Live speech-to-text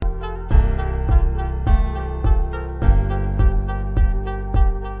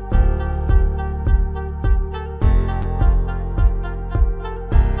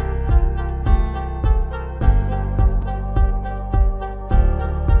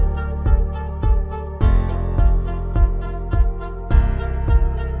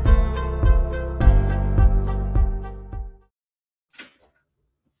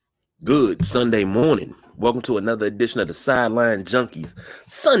Good Sunday morning. Welcome to another edition of the Sideline Junkies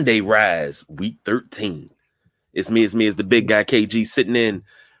Sunday Rise, Week 13. It's me, the big guy KG, sitting in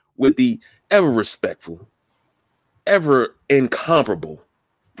with the ever respectful, ever incomparable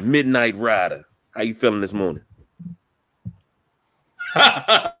Midnight Rider. How you feeling this morning?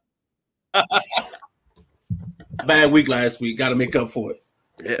 Bad week last week. Got to make up for it.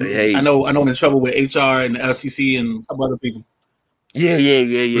 Hey, I know. I'm in trouble with HR and the FCC and some other people. Yeah. But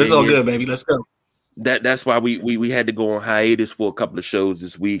it's all good, baby. Let's go. That's why we had to go on hiatus for a couple of shows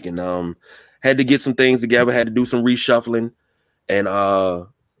this week, and had to get some things together. Had to do some reshuffling, and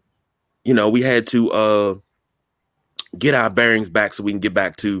we had to get our bearings back so we can get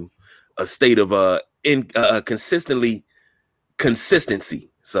back to a state of consistency.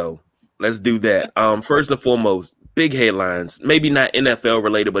 So let's do that. First and foremost, big headlines. Maybe not NFL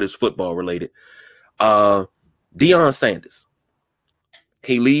related, but it's football related. Deion Sanders.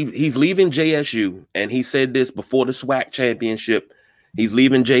 He's leaving JSU, and he said this before the SWAC championship. He's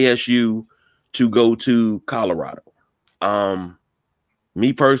leaving JSU to go to Colorado.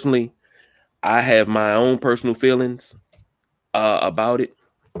 Me personally, I have my own personal feelings about it,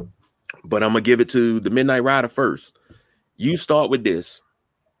 but I'm gonna give it to the Midnight Rider first. You start with this,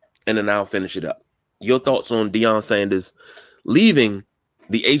 and then I'll finish it up. Your thoughts on Deion Sanders leaving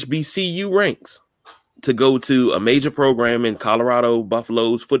the HBCU ranks to go to a major program in Colorado.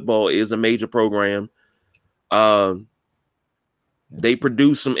 Buffaloes football is a major program. They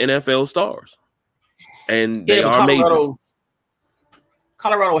produce some NFL stars, and they are major.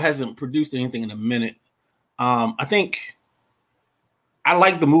 Colorado hasn't produced anything in a minute. I think I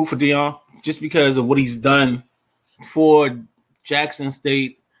like the move for Deion just because of what he's done for Jackson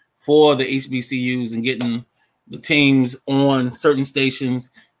State, for the HBCUs, and getting the teams on certain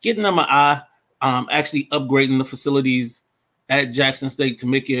stations, getting them an eye. Actually upgrading the facilities at Jackson State to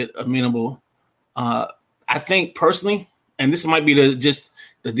make it amenable. I think personally, and this might be just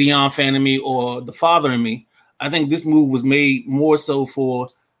the Deion fan in me or the father in me, I think this move was made more so for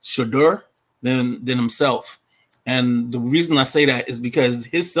Shedeur than himself. And the reason I say that is because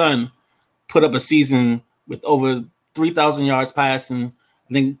his son put up a season with over 3,000 yards passing,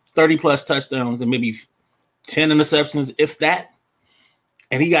 I think 30 plus touchdowns and maybe 10 interceptions, if that.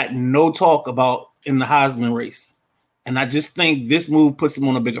 And he got no talk about in the Heisman race. And I just think this move puts him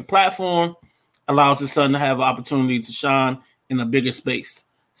on a bigger platform, allows his son to have an opportunity to shine in a bigger space.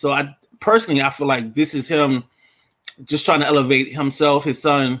 So I feel like this is him just trying to elevate himself, his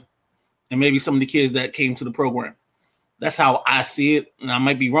son, and maybe some of the kids that came to the program. That's how I see it. And I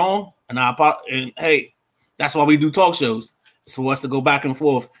might be wrong. And hey, that's why we do talk shows. It's for us to go back and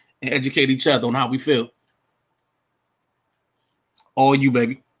forth and educate each other on how we feel. All you,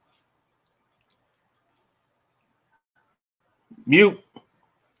 baby. Mute.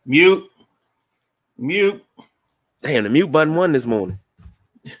 Damn, the mute button won this morning.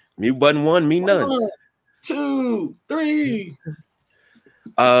 Mute button won, me none. 1, 2, 3.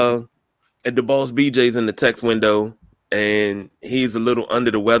 At the boss BJ's in the text window, and he's a little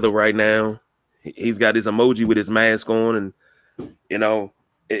under the weather right now. He's got his emoji with his mask on, and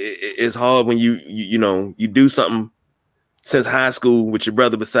it's hard when you do something since high school with your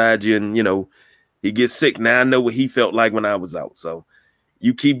brother beside you, and he gets sick. Now I know what he felt like when I was out. So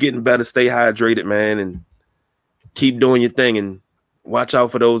you keep getting better, stay hydrated, man, and keep doing your thing, and watch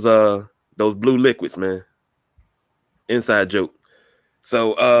out for those blue liquids, man. Inside joke.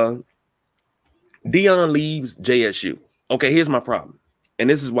 So Deion leaves JSU. Okay, here's my problem. And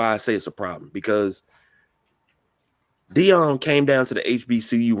this is why I say it's a problem, because Deion came down to the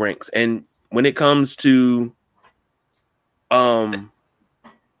HBCU ranks, and when it comes to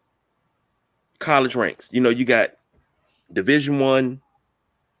college ranks, you got Division I,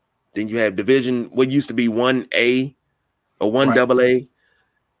 then you have Division, what used to be 1A or 1AA,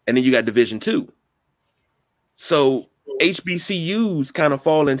 and then you got Division II. So HBCUs kind of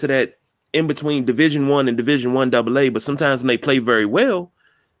fall into that in between Division I and Division I AA, but sometimes when they play very well,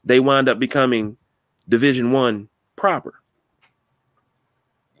 they wind up becoming Division I proper.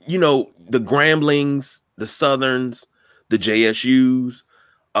 The Gramblings, the Southerns, the JSUs,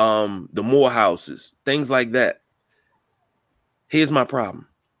 the Morehouses, things like that. Here's my problem.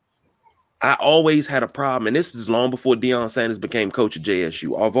 I always had a problem, and this is long before Deion Sanders became coach at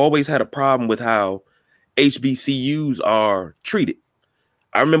JSU. I've always had a problem with how HBCUs are treated.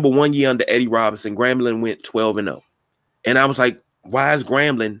 I remember one year under Eddie Robinson, Grambling went 12-0. And I was like, why is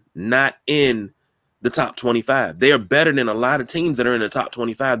Grambling not in the top 25? They are better than a lot of teams that are in the top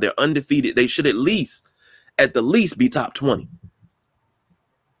 25. They're undefeated. They should at the least be top 20.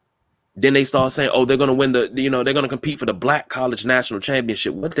 Then they start saying, oh, they're going to win they're going to compete for the Black College National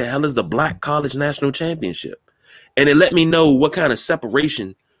Championship. What the hell is the Black College National Championship? And it let me know what kind of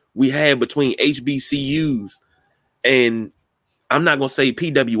separation we have between HBCUs and, I'm not going to say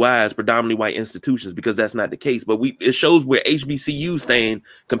PWIs, predominantly white institutions, because that's not the case, but it shows where HBCUs stand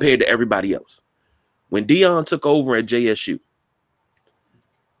compared to everybody else. When Deion took over at JSU,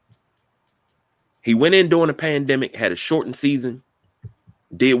 he went in during the pandemic, had a shortened season,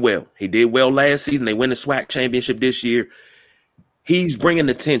 did well. He did well last season. They win the SWAC championship this year. He's bringing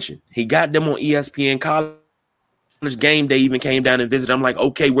attention. He got them on ESPN. College Game Day even came down and visited. I'm like,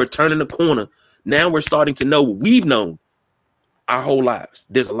 okay, we're turning the corner. Now we're starting to know what we've known our whole lives.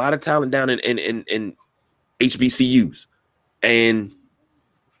 There's a lot of talent down in HBCUs. And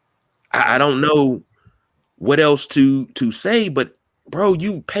I don't know what else to say, but bro,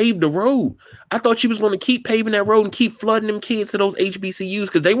 you paved the road. I thought you was going to keep paving that road and keep flooding them kids to those HBCUs,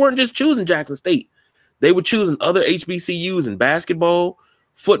 because they weren't just choosing Jackson State. They were choosing other HBCUs in basketball,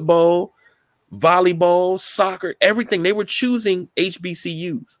 football, volleyball, soccer, everything. They were choosing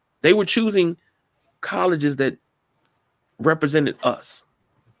HBCUs. They were choosing colleges that represented us.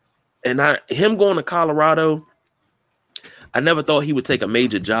 And him going to Colorado, I never thought he would take a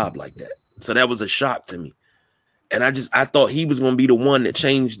major job like that. So that was a shock to me. And I thought he was going to be the one that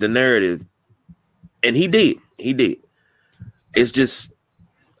changed the narrative. And he did. He did. It's just,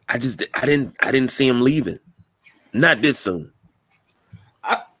 I didn't see him leaving. Not this soon.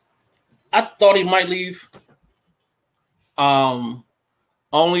 I thought he might leave.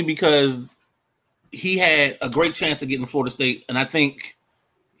 Only because he had a great chance of getting Florida State. And I think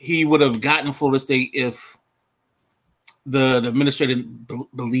he would have gotten Florida State if the administrator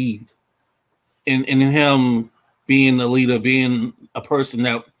believed in him being the leader, being a person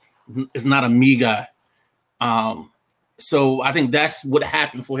that is not a me guy. So I think that's what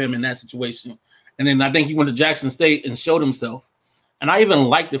happened for him in that situation. And then I think he went to Jackson State and showed himself. And I even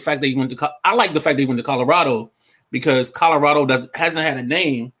like the fact that he went to Colorado, because Colorado hasn't had a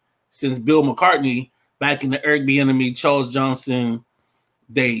name since Bill McCartney back in the Eric Bieniemy, Charles Johnson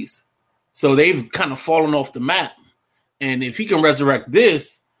days. So they've kind of fallen off the map. And if he can resurrect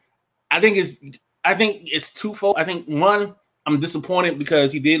this, I think it's twofold. I think, one, I'm disappointed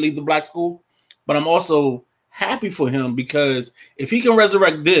because he did leave the black school, but I'm also happy for him because if he can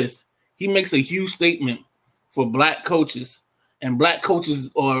resurrect this, he makes a huge statement for black coaches and black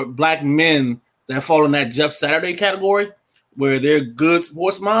coaches or black men that fall in that Jeff Saturday category, where they're good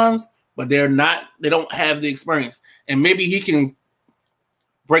sports minds, but they don't have the experience. And maybe he can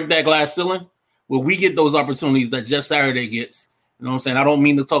break that glass ceiling where we get those opportunities that Jeff Saturday gets. You know what I'm saying? I don't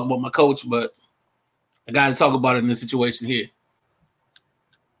mean to talk about my coach, but I got to talk about it in this situation here.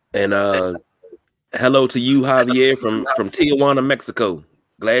 And hello to you, Javier, from Tijuana, Mexico.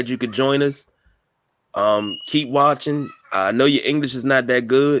 Glad you could join us. Keep watching. I know your English is not that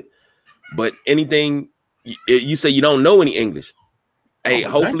good, but anything you say you don't know any English. Hey,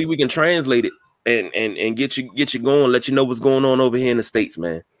 okay. Hopefully we can translate it and get you going, let you know what's going on over here in the States,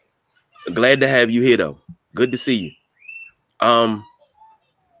 man. Glad to have you here though. Good to see you. I'm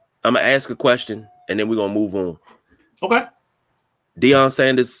gonna ask a question and then we're gonna move on. Okay. Deion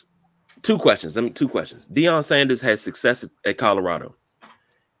Sanders, two questions. Deion Sanders has success at Colorado.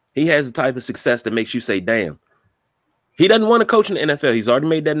 He has the type of success that makes you say, damn. He doesn't want to coach in the NFL. He's already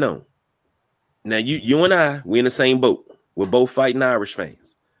made that known. Now, you and I, we're in the same boat. We're both fighting Irish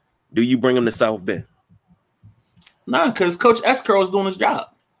fans. Do you bring him to South Bend? Nah, because Coach Escrow is doing his job.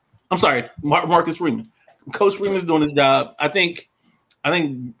 I'm sorry, Marcus Freeman. Coach Freeman's doing his job. I think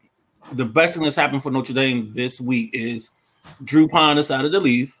the best thing that's happened for Notre Dame this week is Drew Pine decided to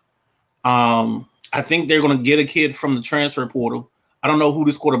leave. I think they're going to get a kid from the transfer portal. I don't know who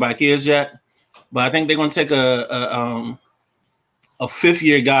this quarterback is yet, but I think they're going to take a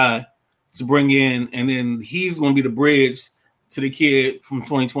fifth-year guy to bring in, and then he's going to be the bridge to the kid from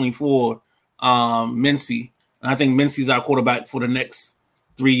 2024, Mincy. And I think Mincy's our quarterback for the next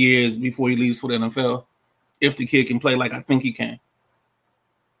 3 years before he leaves for the NFL, if the kid can play like I think he can.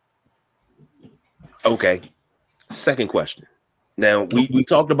 Okay. Second question. Now, we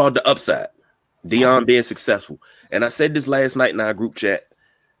talked about the upside, Deion being successful. And I said this last night in our group chat,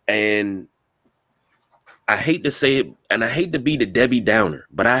 and I hate to say it, and I hate to be the Debbie Downer,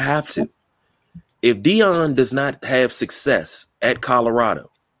 but I have to. If Deion does not have success at Colorado,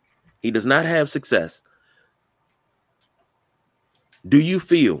 he does not have success, do you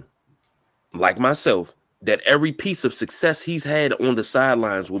feel, like myself, that every piece of success he's had on the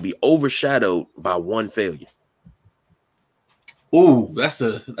sidelines will be overshadowed by one failure? Ooh, that's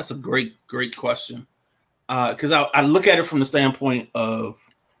a great question. Because I look at it from the standpoint of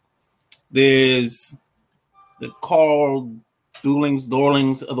There's the Carl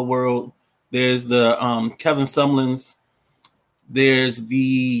Dorlings of the world. There's the Kevin Sumlins. There's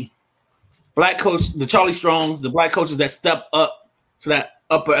the black coach, the Charlie Strongs, the black coaches that step up to that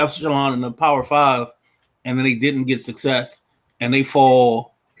upper echelon in the Power Five, and then they didn't get success, and they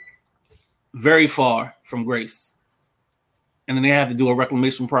fall very far from grace. And then they have to do a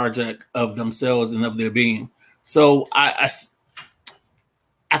reclamation project of themselves and of their being. So I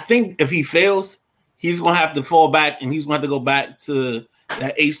think if he fails, he's going to have to fall back, and he's going to have to go back to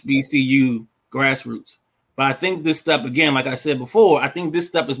that HBCU grassroots. But I think this step, again, like I said before, I think this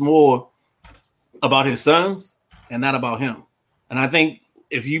step is more about his sons and not about him. And I think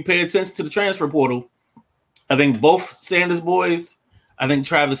if you pay attention to the transfer portal, I think both Sanders boys, I think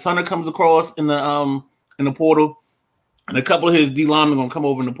Travis Hunter comes across in the portal, and a couple of his D linemen are going to come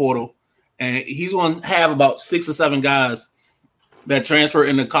over in the portal, and he's going to have about 6 or 7 guys that transfer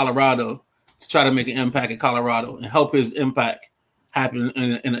into Colorado to try to make an impact at Colorado and help his impact happen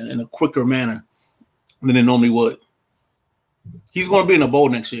in a quicker manner than it normally would. He's going to be in a bowl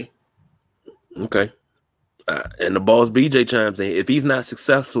next year. Okay. And the boss BJ chimes in. If he's not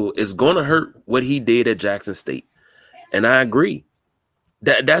successful, it's going to hurt what he did at Jackson State, and I agree.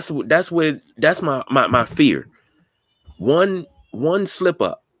 That's my fear. One slip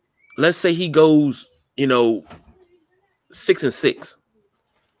up. Let's say he goes, 6-6.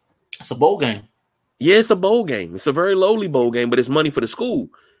 It's a bowl game. Yeah, it's a bowl game. It's a very lowly bowl game, but it's money for the school.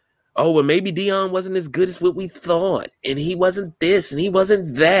 Oh, well, maybe Deion wasn't as good as what we thought, and he wasn't this, and he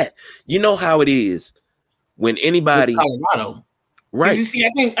wasn't that. You know how it is when anybody Colorado, right? See,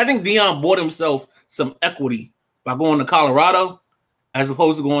 I think Deion bought himself some equity by going to Colorado, as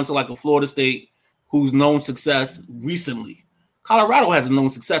opposed to going to like a Florida State who's known success recently. Colorado hasn't known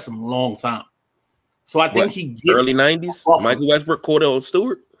success in a long time, so I think he gets early 90s. Michael Westbrook, Cordell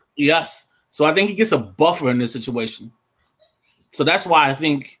Stewart. Yes, so I think he gets a buffer in this situation. So that's why I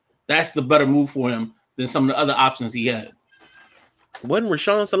think that's the better move for him than some of the other options he had. Wasn't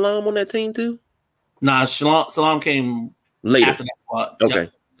Rashawn Salam on that team too? Nah, Salam came later after that spot. Okay.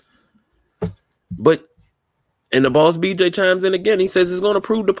 Yep. But and the boss BJ chimes in again. He says it's going to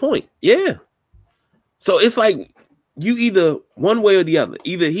prove the point. Yeah. So it's like you either one way or the other.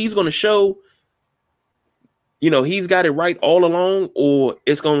 Either he's going to show, he's got it right all along, or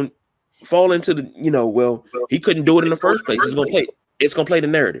it's going to fall into the, well, he couldn't do it in the first place. It's going to play the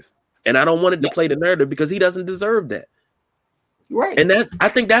narrative. And I don't want it to play the narrative because he doesn't deserve that. Right. And I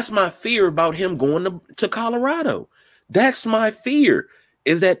think that's my fear about him going to Colorado. That's my fear,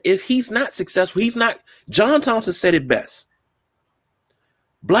 is that if he's not successful, John Thompson said it best.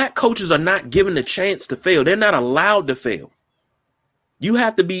 Black coaches are not given the chance to fail. They're not allowed to fail. You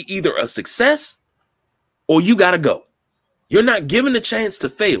have to be either a success or you got to go. You're not given the chance to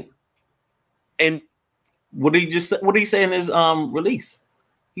fail. And what did he say in his release?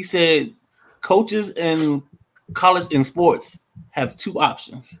 He said coaches in college in sports have 2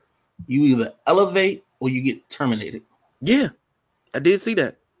 options. You either elevate or you get terminated. Yeah, I did see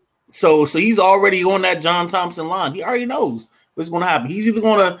that. So he's already on that John Thompson line. He already knows what's going to happen. He's either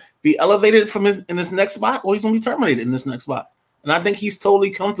going to be elevated in this next spot, or he's going to be terminated in this next spot. And I think he's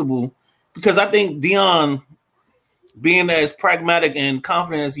totally comfortable, because I think Deion, being as pragmatic and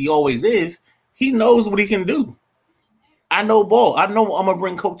confident as he always is, he knows what he can do. I know ball. I know I'm going to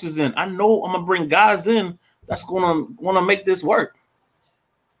bring coaches in. I know I'm going to bring guys in that's going to make this work.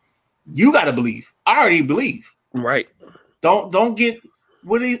 You got to believe. I already believe. Right. Don't get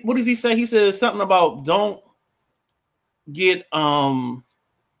what does he say? He says something about don't get upset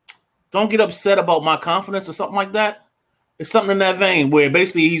about my confidence or something like that. It's something in that vein where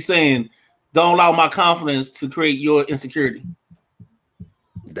basically he's saying don't allow my confidence to create your insecurity.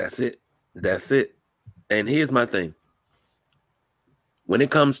 That's it. And here's my thing. When it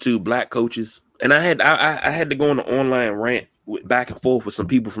comes to black coaches, and I had to go on an online rant back and forth with some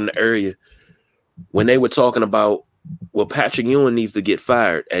people from the area when they were talking about, well, Patrick Ewing needs to get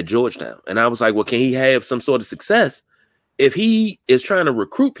fired at Georgetown. And I was like, well, can he have some sort of success? If he is trying to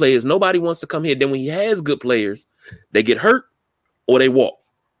recruit players, nobody wants to come here. Then when he has good players, they get hurt or they walk,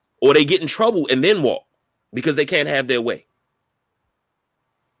 or they get in trouble and then walk because they can't have their way.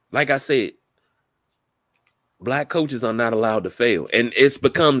 Like I said, black coaches are not allowed to fail. And it's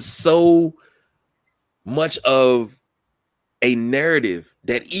become so much of a narrative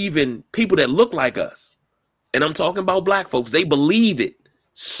that even people that look like us, and I'm talking about black folks, they believe it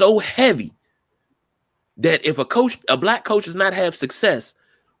so heavy that if a black coach does not have success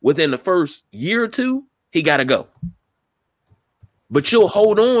within the first year or two, he got to go. But you'll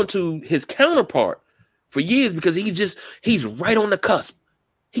hold on to his counterpart for years because he's right on the cusp.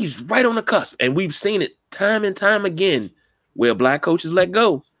 He's right on the cusp. And we've seen it time and time again where black coaches let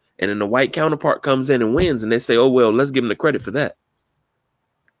go. And then the white counterpart comes in and wins. And they say, oh, well, let's give him the credit for that.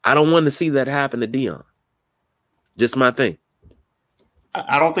 I don't want to see that happen to Deion. Just my thing.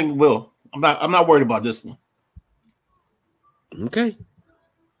 I don't think it will. I'm not worried about this one. Okay.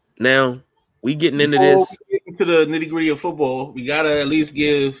 Now, we getting into this. We get into the nitty-gritty of football, we got to at least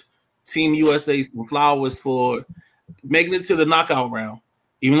give Team USA some flowers for making it to the knockout round.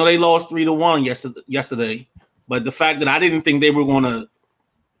 Even though they lost 3-1 yesterday. But the fact that I didn't think they were going to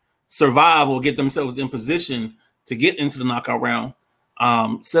survive or get themselves in position to get into the knockout round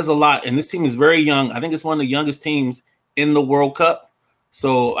says a lot. And this team is very young. I think it's one of the youngest teams in the World Cup.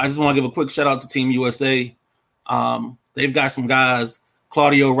 So I just want to give a quick shout out to Team USA. They've got some guys,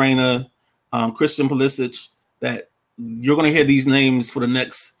 Claudio Reyna, Christian Pulisic, that you're going to hear these names for the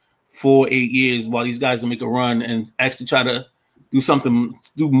next 4-8 years while these guys will make a run and actually try to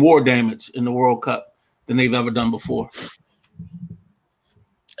do more damage in the World Cup than they've ever done before.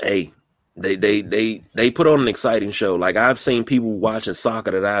 Hey, they put on an exciting show. Like, I've seen people watching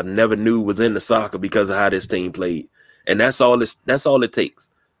soccer that I never knew was into soccer because of how this team played. And that's all it takes.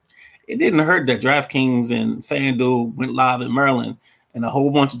 It didn't hurt that DraftKings and FanDuel went live in Maryland and a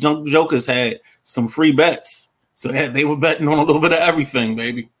whole bunch of jokers had some free bets. So they were betting on a little bit of everything,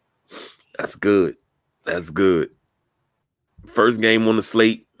 baby. That's good. That's good. First game on the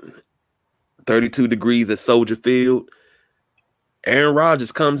slate, 32 degrees at Soldier Field. Aaron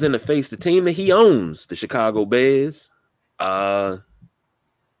Rodgers comes in to face the team that he owns, the Chicago Bears. What's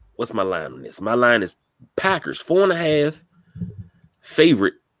my line on this? My line is Packers, 4.5.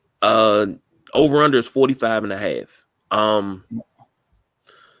 Favorite. Over under is 45.5.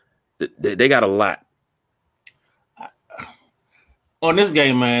 They got a lot. On this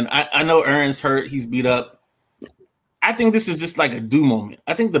game, man, I know Aaron's hurt. He's beat up. I think this is just like a do moment.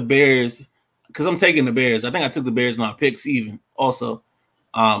 I think the Bears, because I'm taking the Bears. I think I took the Bears in my picks even also.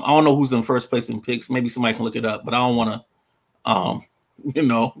 I don't know who's in first place in picks. Maybe somebody can look it up, but I don't want to,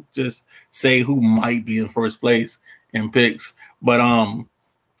 just say who might be in first place in picks. But,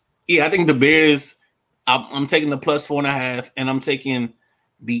 yeah, I think the Bears, I'm taking the plus 4.5, and I'm taking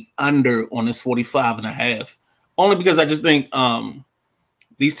the under on this 45.5. Only because I just think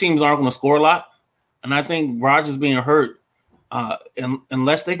these teams aren't going to score a lot. And I think Rodgers being hurt,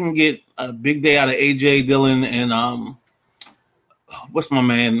 unless they can get a big day out of A.J. Dillon and what's my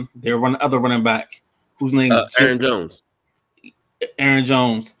man, their other running back, whose name is Aaron Jones. Aaron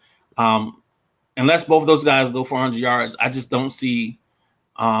Jones. Unless both of those guys go for 100 yards, I just don't see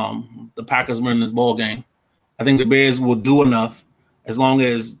the Packers winning this ball game. I think the Bears will do enough as long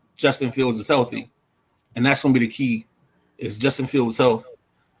as Justin Fields is healthy. And that's going to be the key, is Justin Fields' health.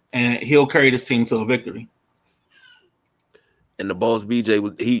 And he'll carry this team to a victory. And the boss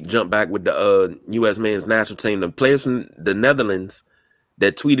BJ, he jumped back with the U.S. men's national team. The players from the Netherlands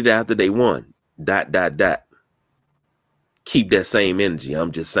that tweeted after they won, ... Keep that same energy.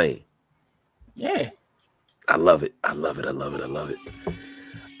 I'm just saying. Yeah. I love it. I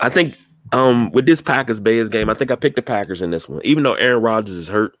think with this Packers-Bears game, I think I picked the Packers in this one. Even though Aaron Rodgers is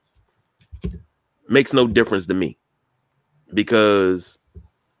hurt, makes no difference to me. Because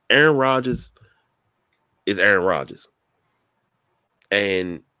Aaron Rodgers is Aaron Rodgers.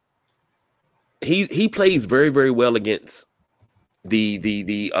 And he plays very, very well against the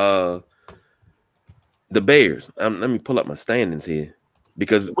Bears. Let me pull up my standings here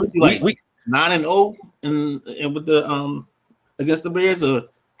because we 9-0 and with the against the Bears, or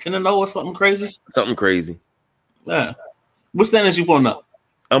 10-0 or something crazy. Something crazy. Yeah. What standings you pulling up?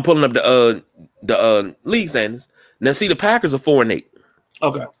 I'm pulling up the league standings. Now, see, the Packers are 4-8.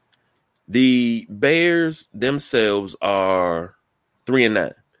 Okay. The Bears themselves are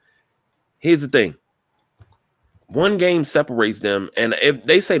 3-9. Here's the thing. One game separates them, and if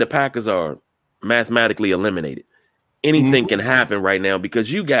they say the Packers are mathematically eliminated, anything can happen right now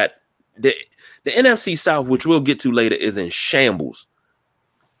because you got the NFC South, which we'll get to later, is in shambles.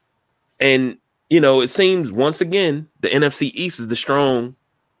 And, it seems once again, the NFC East is the strong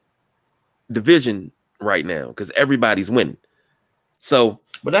division right now because everybody's winning. So,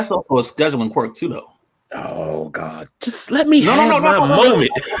 but that's also a scheduling quirk too, though. Oh God! Just let me have my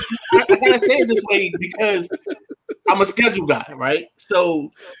moment. I gotta say it this way because I'm a schedule guy, right?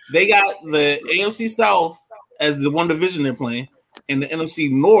 So they got the AFC South as the one division they're playing, and the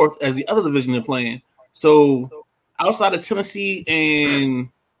NFC North as the other division they're playing. So outside of Tennessee, and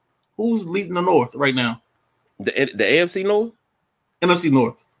who's leading the North right now? The AFC North, NFC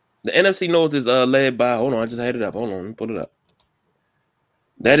North. The NFC North is led by. Hold on, I just had it up. Hold on, let me pull it up.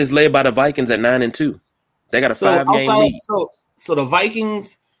 That is led by the Vikings at 9-2. They got a 5-game lead. So the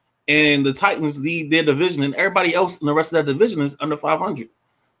Vikings and the Titans lead their division, and everybody else in the rest of that division is under 500.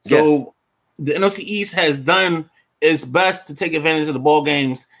 So the NFC East has done its best to take advantage of the ball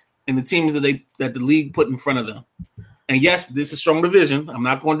games and the teams that the league put in front of them. And yes, this is a strong division. I'm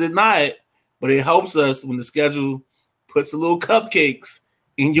not going to deny it, but it helps us when the schedule puts a little cupcakes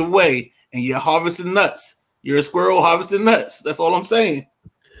in your way and you're harvesting nuts. You're a squirrel harvesting nuts. That's all I'm saying.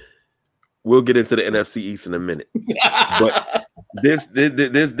 We'll get into the NFC East in a minute. But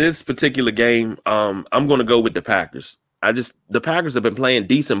this particular game, I'm going to go with the Packers. The Packers have been playing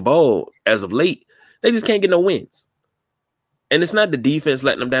decent ball as of late. They just can't get no wins. And it's not the defense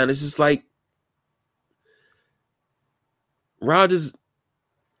letting them down. It's just like Rodgers,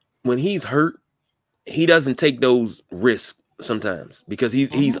 when he's hurt, he doesn't take those risks sometimes because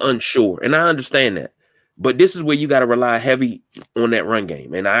he's unsure. And I understand that. But this is where you got to rely heavy on that run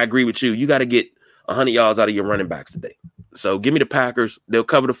game. And I agree with you. You got to get 100 yards out of your running backs today. So give me the Packers. They'll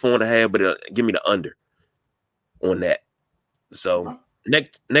cover the 4.5, but give me the under on that. So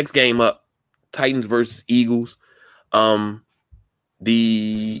next game up, Titans versus Eagles. What's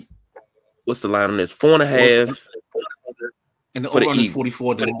the line on this? 4.5. And the over-under is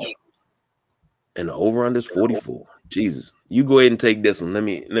 44. And the over-under is 44. Jesus. You go ahead and take this one. Let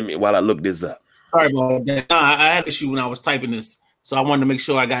me while I look this up. Sorry about that. No, I had an issue when I was typing this, so I wanted to make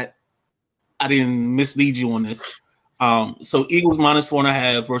sure I didn't mislead you on this. So Eagles minus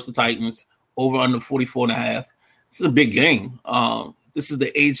 4.5 versus the Titans, over under 44.5. This is a big game. This is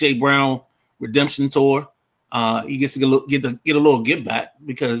the AJ Brown redemption tour. He gets to get a little get back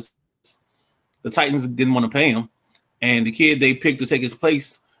because the Titans didn't want to pay him, and the kid they picked to take his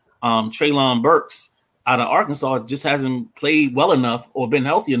place, Treylon Burks out of Arkansas, just hasn't played well enough or been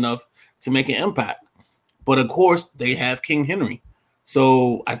healthy enough to make an impact. But of course, they have King Henry.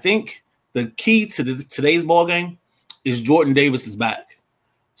 So I think the key to today's ball game is Jordan Davis is back.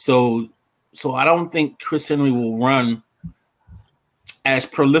 So I don't think Chris Henry will run as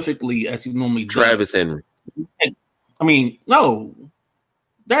prolifically as he normally does. Travis Henry. I mean, no,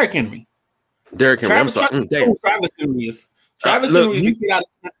 Derrick Henry. Derrick Henry. Travis Henry is. Travis Henry is the kid out of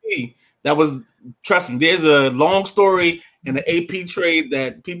Tennessee. That was, trust me, there's a long story in the AP trade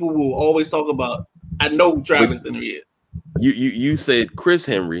that people will always talk about. I know who Travis Henry is. You said Chris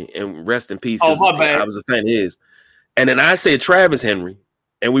Henry, and rest in peace. Oh, my bad. I was a fan of his. And then I said Travis Henry,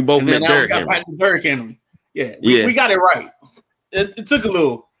 and we both meant Derrick Henry. Derrick Henry. Yeah, we got it right. It took a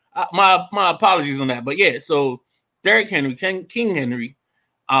little. My apologies on that. But yeah, so Derrick Henry, King Henry,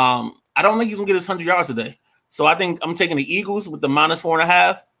 I don't think he's going to get his 100 yards today. So I think I'm taking the Eagles with the minus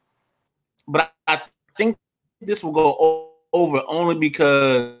 4.5. But I think this will go over only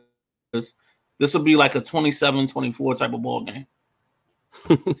because this will be like a 27-24 type of ball game.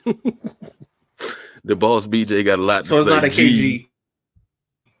 The boss BJ got a lot to say. So it's not a KG.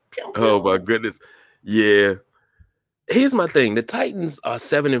 Oh my goodness. Yeah. Here's my thing. The Titans are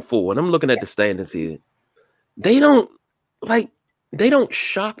 7-4, and I'm looking at the standings here. They don't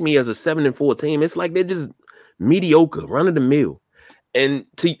shock me as a 7-4 team. It's like they're just mediocre, run of the mill. And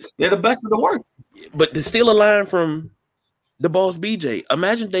they're the best of the worst. But to steal a line from the boss BJ,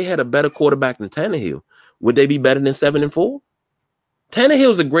 imagine if they had a better quarterback than Tannehill. Would they be better than 7-4?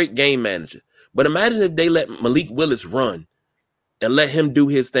 Tannehill's a great game manager. But imagine if they let Malik Willis run and let him do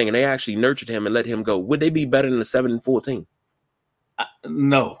his thing, and they actually nurtured him and let him go. Would they be better than a 7-4 team?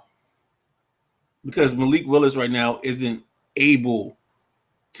 No. Because Malik Willis right now isn't able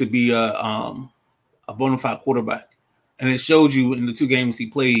to be a bona fide quarterback. And it showed you in the 2 games he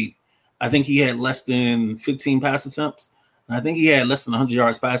played. I think he had less than 15 pass attempts. And I think he had less than 100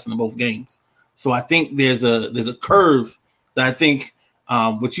 yards passing in both games. So I think there's a curve that I think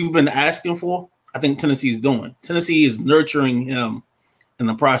what you've been asking for, I think Tennessee is doing. Tennessee is nurturing him in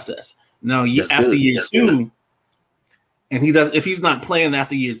the process. Now, after year 2, and if he's not playing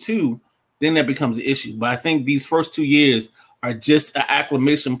after year 2, then that becomes an issue. But I think these first 2 years are just an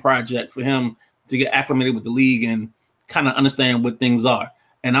acclimation project for him to get acclimated with the league and kind of understand what things are.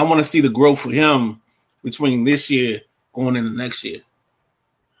 And I want to see the growth for him between this year going into next year.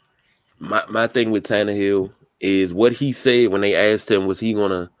 My thing with Tannehill is what he said when they asked him, was he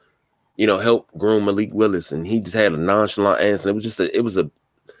going to, help groom Malik Willis? And he just had a nonchalant answer. It was a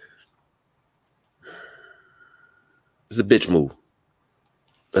bitch move.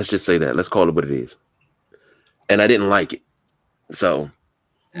 Let's just say that. Let's call it what it is. And I didn't like it. So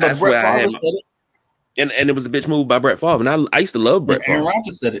that's where I had. And it was a bitch move by Brett Favre. And I used to love Brett Favre. Aaron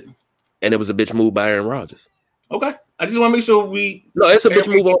Rodgers said it. And it was a bitch move by Aaron Rodgers. Okay. I just want to make sure No, it's a bitch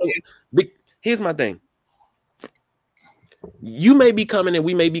move on. Here's my thing. You may be coming and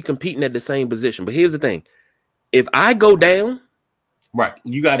we may be competing at the same position. But here's the thing. If I go down, Right.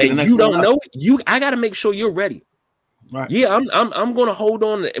 You got to and you don't know it. I got to make sure you're ready. Right. Yeah, I'm going to hold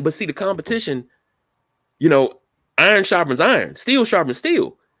on, but see the competition. Iron sharpens iron, steel sharpens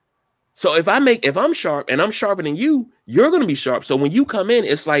steel. So if I'm sharp and I'm sharper than you, you're going to be sharp. So when you come in,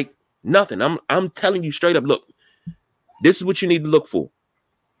 it's like nothing. I'm telling you straight up, look, this is what you need to look for.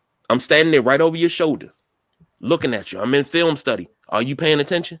 I'm standing there right over your shoulder, looking at you. I'm in film study. Are you paying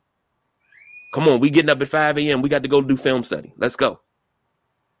attention? Come on, we getting up at 5 a.m. We got to go do film study. Let's go.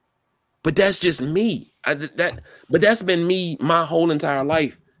 But that's just me. But that's been me my whole entire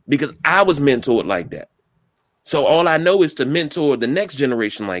life because I was mentored like that. So all I know is to mentor the next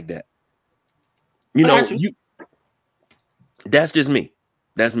generation like that. That's just me.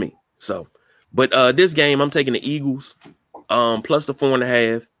 That's me. So, but this game, I'm taking the Eagles, plus the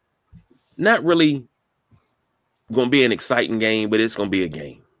 4.5. Not really going to be an exciting game, but it's going to be a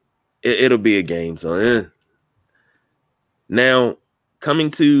game. It'll be a game. So, Now,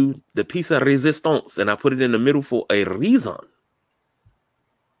 coming to the piece of resistance, and I put it in the middle for a reason.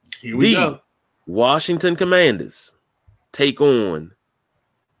 Here we go. Washington Commanders take on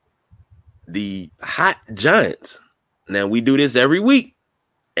the hot Giants. Now, we do this every week.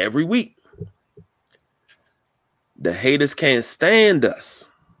 Every week. The haters can't stand us.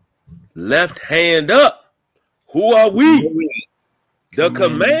 Left hand up. Who are we? The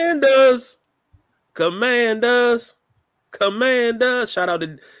Commanders. Commanders. Shout out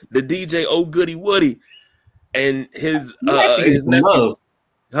to the DJ O Goody Woody and his nephew.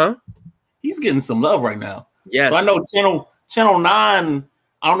 Huh? He's getting some love right now. Yes. So I know Channel 9.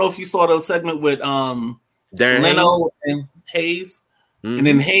 I don't know if you saw the segment with Darren Leno and Hayes. Mm-hmm. And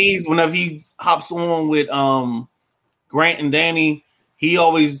then Hayes, whenever he hops on with Grant and Danny, he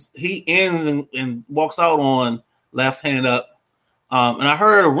ends and walks out on left hand up. And I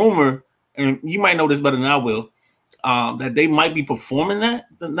heard a rumor, and you might know this better than I will, that they might be performing that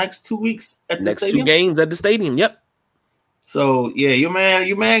the next 2 weeks at the stadium. 2 games at the stadium. Yep. So yeah, your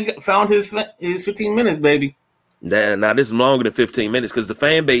man found his 15 minutes, baby. Now this is longer than 15 minutes because the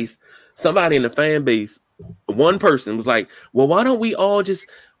fan base, somebody in the fan base, one person was like, "Well, why don't we all just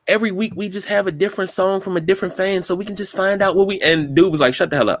every week we just have a different song from a different fan so we can just find out what we?" And dude was like, "Shut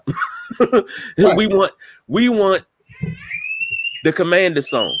the hell up." Right. We want the Commander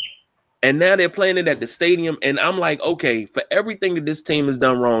song. And now they're playing it at the stadium. And I'm like, okay, for everything that this team has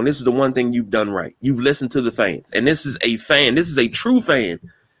done wrong, this is the one thing you've done right. You've listened to the fans. And this is a true fan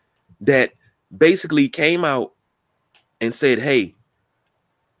that basically came out and said, hey,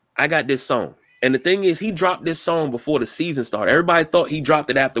 I got this song. And the thing is, he dropped this song before the season started. Everybody thought he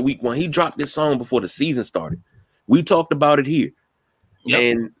dropped it after week 1. He dropped this song before the season started. We talked about it here. Yep.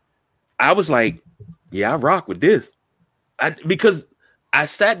 And I was like, yeah, I rock with this. Because I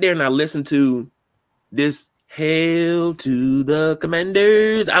sat there and I listened to this Hail to the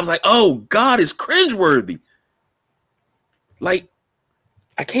Commanders. I was like, oh, God, it's cringeworthy. Like,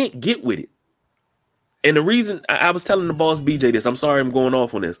 I can't get with it. And the reason I was telling the boss BJ this, I'm sorry I'm going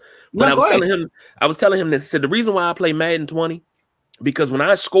off on this, but I was telling him this. I said the reason why I play Madden 20, because when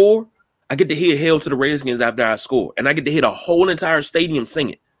I score, I get to hear Hail to the Redskins after I score, and I get to hear the whole entire stadium sing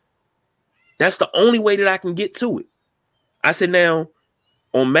it. That's the only way that I can get to it. I said, now,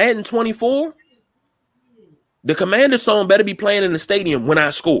 on Madden 24, the Commander song better be playing in the stadium when I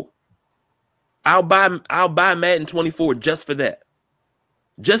score. I'll buy Madden 24 just for that.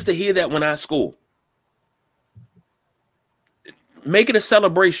 Just to hear that when I score. Make it a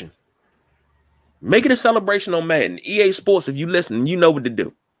celebration. Make it a celebration on Madden. EA Sports, if you listen, you know what to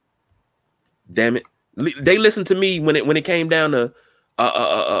do. Damn it. They listened to me when it came down to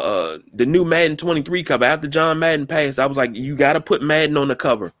the new Madden 23 cover. After John Madden passed, I was like, you got to put Madden on the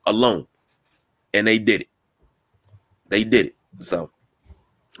cover alone. And they did it. They did it. So,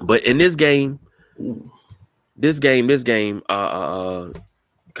 but in this game,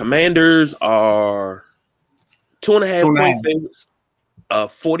 Commanders are 2.5 point favorites.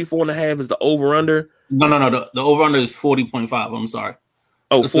 44.5 is the over-under. No. The over-under is 40.5. I'm sorry.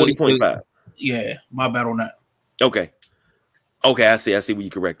 Oh, 40.5. Yeah, my bad on that. Okay, I see where you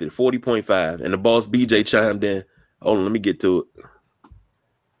corrected it. 40.5. And the boss BJ chimed in. Hold on, let me get to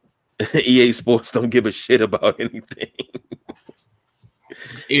it. EA Sports don't give a shit about anything.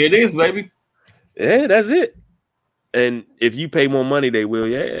 It is, baby. Yeah, that's it. And if you pay more money, they will.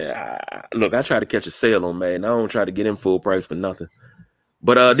 Yeah. Look, I try to catch a sale on Madden. I don't try to get in full price for nothing.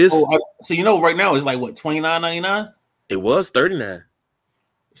 But this. So right now it's like what, $29.99? It was $39.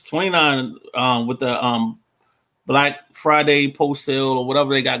 It's $29 with the Black Friday post sale or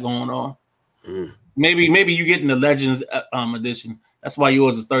whatever they got going on. Maybe you're getting the Legends edition. That's why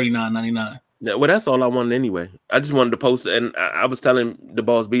yours is $39.99. Yeah, well, that's all I wanted anyway. I just wanted to post it, and I was telling the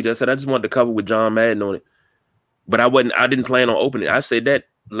boss BJ, I said I just wanted to cover with John Madden on it, but I didn't plan on opening it. I said that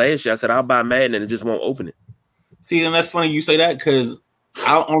last year. I said I'll buy Madden and it just won't open it. See, and that's funny you say that because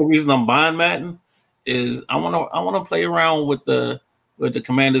the only reason I'm buying Madden is I want to play around with the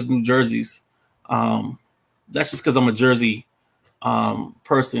Commanders' new jerseys. That's just because I'm a jersey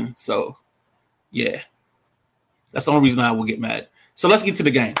person. So yeah, that's the only reason I will get mad. So let's get to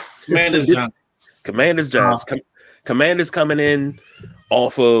the game. Commanders Giants. Commanders Giants. Commanders coming in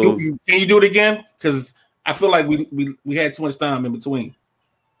off of. Can you do it again? Because I feel like we had too much time in between.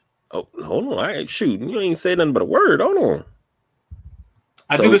 Oh, hold on! All right, shoot, you ain't say nothing but a word. Hold on.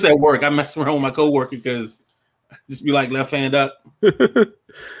 I do this at work. I mess around with my coworker because just be like left hand up.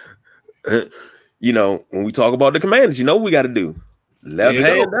 You know, when we talk about the Commanders, you know what we got to do. Left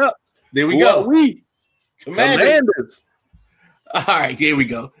hand up. There we go. We Commanders. All right, here we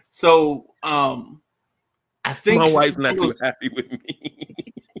go. So, I think my wife's not too happy with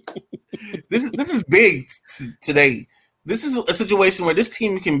me. This is big today. This is a situation where this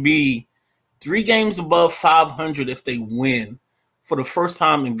team can be 3 games above 500 if they win for the first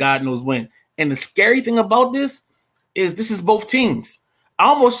time in God knows when. And the scary thing about this is both teams. I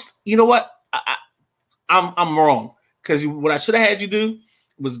almost, you know what? I'm wrong because what I should have had you do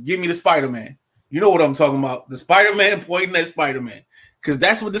was give me the Spider-Man. You know what I'm talking about? The Spider-Man pointing at Spider-Man because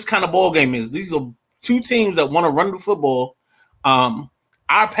that's what this kind of ball game is. These are 2 teams that want to run the football. Our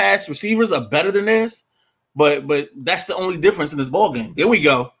pass receivers are better than theirs. But that's the only difference in this ball game. There we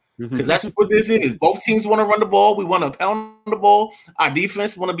go. Because that's what this is. Both teams want to run the ball. We want to pound the ball. Our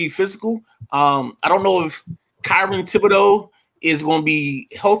defense want to be physical. I don't know if Kyron Thibodeau is going to be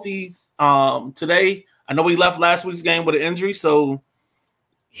healthy today. I know he left last week's game with an injury, so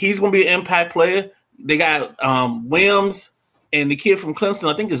he's going to be an impact player. They got Williams and the kid from Clemson.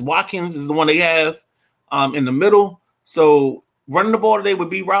 I think it's Watkins is the one they have in the middle. So running the ball today with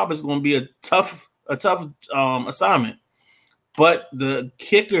B. Rob is going to be a tough assignment. But the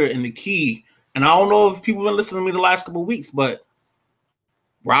kicker and the key, and I don't know if people have been listening to me the last couple of weeks, but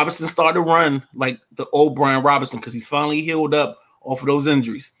Robinson started to run like the old Brian Robinson because he's finally healed up off of those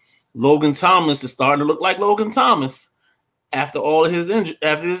injuries. Logan Thomas is starting to look like Logan Thomas after all of his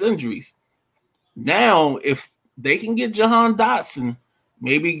injuries. Now, if they can get Jahan Dotson,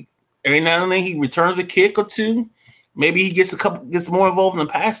 maybe every now and then he returns a kick or two, maybe he gets more involved in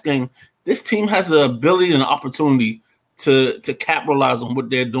the pass game. This team has the ability and the opportunity to capitalize on what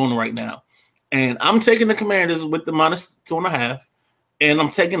they're doing right now. And I'm taking the Commanders with the -2.5, and I'm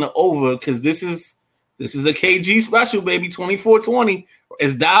taking the over because this is a KG special, baby. 24-20.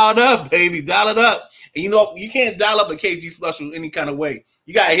 It's dialed up, baby. Dial it up. And you know, you can't dial up a KG special any kind of way.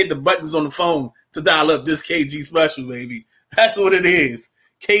 You got to hit the buttons on the phone to dial up this KG special, baby. That's what it is.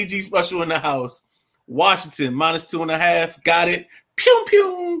 KG special in the house. Washington, -2.5. Got it. Pew,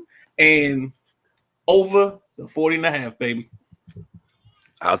 pew. And over the 40.5, baby.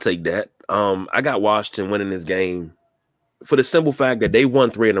 I'll take that. I got Washington winning this game for the simple fact that they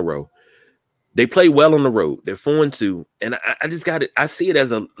won 3 in a row. They play well on the road. They're 4-2. And I just got it. I see it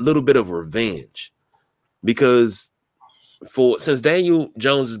as a little bit of revenge because since Daniel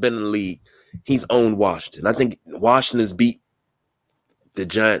Jones has been in the league, he's owned Washington. I think Washington has beat the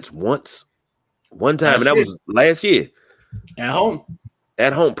Giants one time, and that was last year. At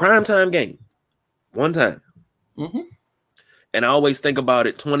home, primetime game, one time. Mm-hmm. And I always think about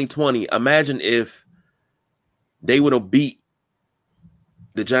it, 2020. Imagine if they would have beat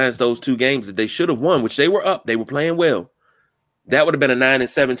the Giants those 2 games that they should have won, which they were up. They were playing well. That would have been a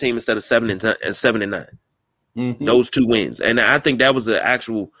 9-7 team instead of 7-9. Mm-hmm. Those 2 wins. And I think that was an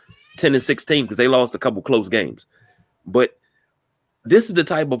actual 10-6 team because they lost a couple close games. But this is the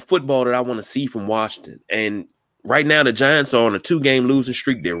type of football that I want to see from Washington. And right now, the Giants are on a 2-game losing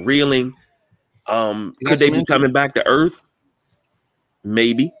streak. They're reeling. Could they be coming back to earth?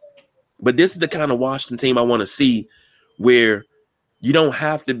 Maybe. But this is the kind of Washington team I want to see where you don't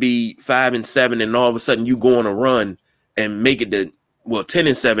have to be 5-7 and all of a sudden you go on a run and make it to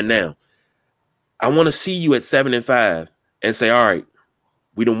 10-7 now. I want to see you at 7-5 and say, all right,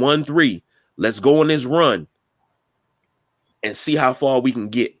 we done won 3. Let's go on this run and see how far we can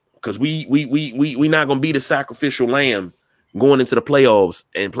get. Because we not gonna be the sacrificial lamb going into the playoffs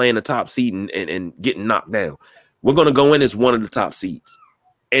and playing the top seed and getting knocked down. We're gonna go in as one of the top seeds.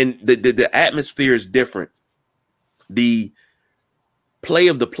 And the atmosphere is different. The play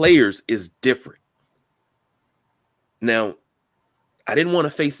of the players is different. Now, I didn't want to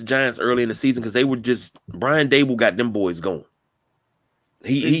face the Giants early in the season because they were just Brian Dable got them boys going.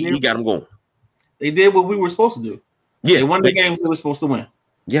 He got them going. They did what we were supposed to do. Yeah, they won the games they were supposed to win.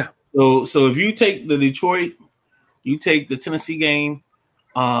 Yeah, So if you take the Detroit, you take the Tennessee game.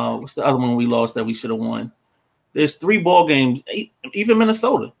 What's the other one we lost that we should have won? There's 3 ball games. Even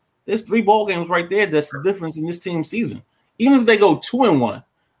Minnesota. There's 3 ball games right there. That's the difference in this team's season. Even if they go 2-1,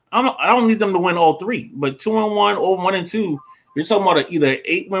 I don't need them to win all 3. But 2-1 or 1-2, you're talking about either an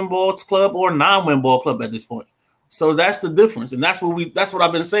 8-win ball club or a 9-win ball club at this point. So that's the difference, and that's what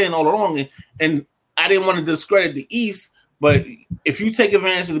I've been saying all along. And I didn't want to discredit the East, but if you take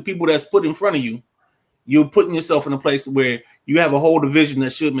advantage of the people that's put in front of you, you're putting yourself in a place where you have a whole division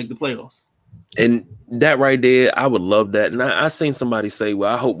that should make the playoffs. And that right there, I would love that. And I seen somebody say,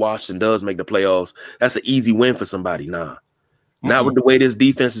 well, I hope Washington does make the playoffs. That's an easy win for somebody. Nah. Not with the way this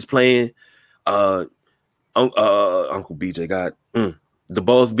defense is playing. Uncle BJ got the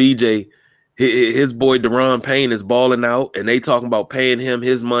boss BJ. His boy Deron Payne is balling out, and they talking about paying him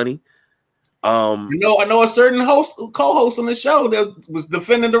his money. I know a certain co-host on the show that was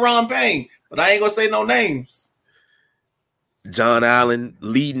defending Deron Payne, but I ain't gonna say no names. John Allen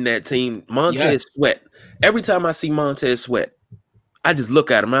leading that team. Montez Sweat. Every time I see Montez Sweat, I just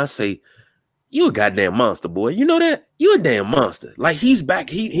look at him and I say, "You a goddamn monster, boy. You know that? You a damn monster." Like, he's back.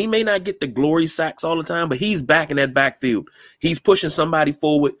 He may not get the glory sacks all the time, but he's back in that backfield. He's pushing somebody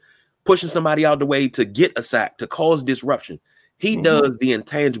forward, pushing somebody out the way to get a sack, to cause disruption. He does the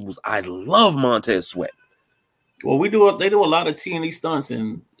intangibles. I love Montez Sweat. Well, they do a lot of T&E stunts,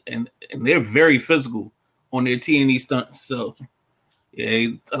 and they're very physical on their T&E stunts. So, yeah,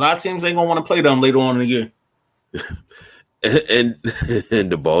 a lot of teams ain't gonna want to play them later on in the year. and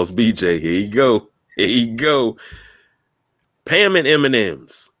the boss BJ, here you go. Pam and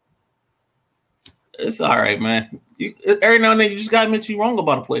M&M's. It's all right, man. Every now and then you just gotta admit you're wrong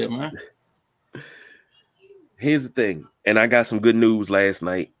about a player, man. Here's the thing, and I got some good news last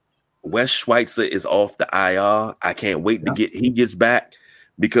night. Wes Schweitzer is off the IR. I can't wait to he gets back,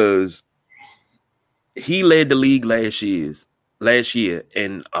 because he led the league last year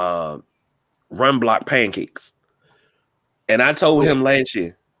in run block pancakes. And I told him last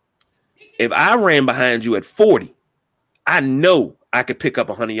year, if I ran behind you at 40, I know I could pick up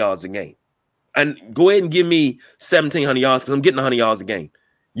 100 yards a game. And go ahead and give me 1,700 yards, because I'm getting 100 yards a game.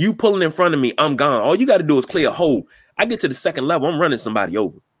 You pulling in front of me, I'm gone. All you got to do is clear a hole. I get to the second level, I'm running somebody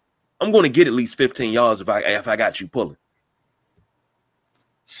over. I'm going to get at least 15 yards if I got you pulling.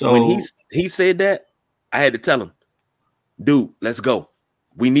 So when he said that, I had to tell him, dude, let's go.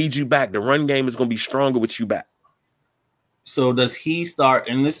 We need you back. The run game is going to be stronger with you back. So does he start,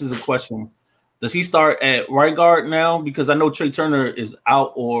 and this is a question, does he start at right guard now? Because I know Trey Turner is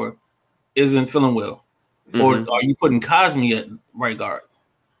out or isn't feeling well. Or are you putting Cosme at right guard?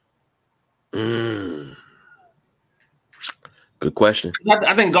 Good question.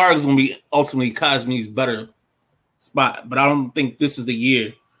 I think guard is going to be ultimately Cosme's better spot, but I don't think this is the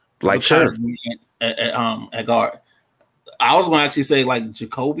year. Like Cosme at guard. I was going to actually say like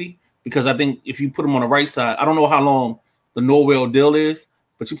Jacoby, because I think if you put him on the right side, I don't know how long the Norwell deal is,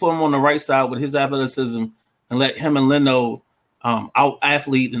 but you put him on the right side with his athleticism and let him and Leno out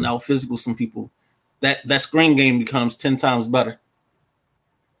athlete and out physical some people, that screen game becomes 10 times better.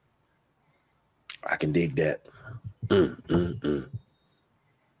 I can dig that. And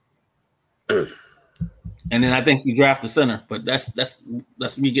then I think you draft the center, but that's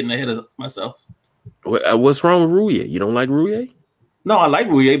me getting ahead of myself. What's wrong with Rouye? You don't like Rouye? No, I like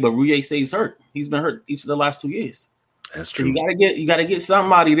Rouye, but Rouye says he's hurt. He's been hurt each of the last 2 years. That's true. So you gotta get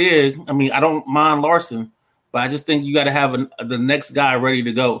somebody there. I mean, I don't mind Larson, but I just think you got to have the next guy ready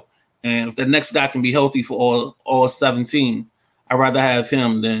to go. And if the next guy can be healthy for all 17, I'd rather have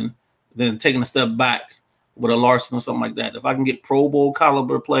him than taking a step back with a Larson or something like that. If I can get Pro Bowl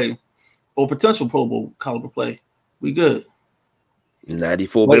caliber play or potential Pro Bowl caliber play, we good.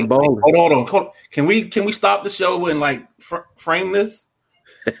 94 been balling. Hold on. Can we stop the show and like frame this?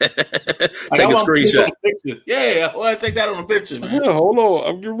 Take a screenshot. Yeah, I want to take that on a picture, man. Yeah, hold on.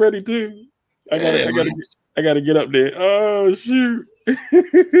 I'm getting ready too. I gotta get up there. Oh shoot. I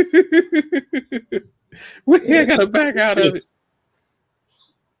gotta back out of it.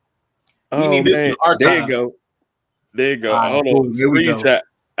 Oh, man. There you go. Right, hold on. Screenshot.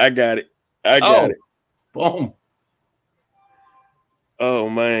 I got it. Boom. Oh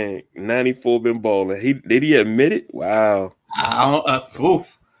man, 94 been balling. Did he admit it? Wow. I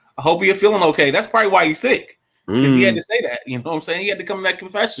hope you're feeling okay. That's probably why he's sick, because he had to say that. You know what I'm saying? He had to come to that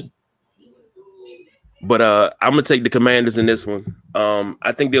confession. But I'm gonna take the Commanders in this one.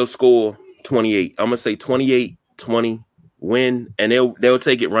 I think they'll score 28. I'm gonna say 28-20 win, and they'll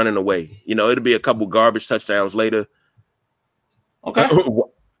take it running away. You know, it'll be a couple garbage touchdowns later. Okay.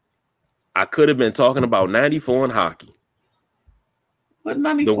 I could have been talking about 94 in hockey. But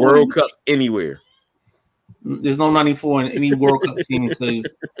 94. The World Cup anywhere. There's no 94 in any World Cup team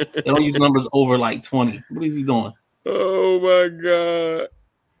because they don't use numbers over like 20. What is he doing? Oh my God.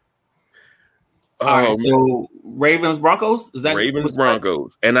 All right, so Ravens Broncos, is that Ravens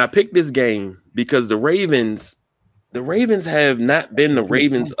Broncos? And I picked this game because the Ravens have not been the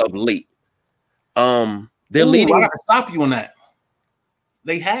Ravens of late. They're leading. I gotta stop you on that.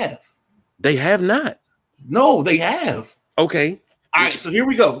 They have. They have not. No, they have. Okay. All right, so here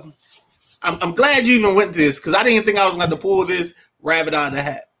we go. I'm glad you even went this because I didn't think I was going to pull this rabbit out of the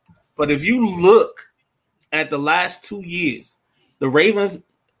hat. But if you look at the last 2 years, the Ravens,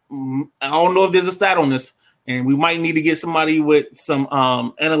 I don't know if there's a stat on this, and we might need to get somebody with some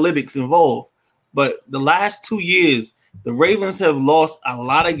analytics involved. But the last 2 years, the Ravens have lost a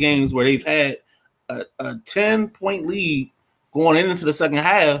lot of games where they've had a 10-point lead going into the second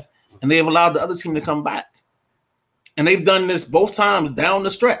half, and they have allowed the other team to come back. And they've done this both times down the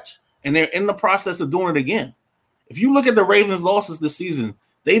stretch. And they're in the process of doing it again. If you look at the Ravens' losses this season,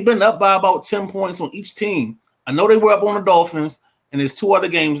 they've been up by about 10 points on each team. I know they were up on the Dolphins, and there's 2 other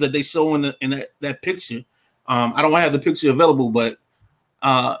games that they show in that picture. I don't have the picture available, but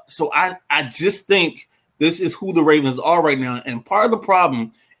so I just think this is who the Ravens are right now. And part of the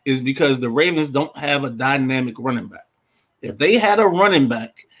problem is because the Ravens don't have a dynamic running back. If they had a running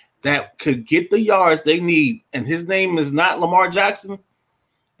back that could get the yards they need, and his name is not Lamar Jackson,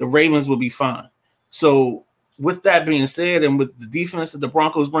 the Ravens will be fine. So with that being said, and with the defense that the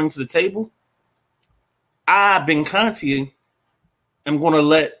Broncos bring to the table, Ben Conte am going to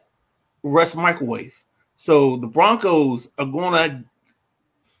let Russ microwave. So the Broncos are going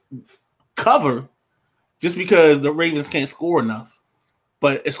to cover just because the Ravens can't score enough.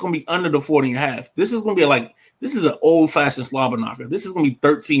 But it's going to be under the 40.5. This is going to be this is an old-fashioned slobber knocker. This is going to be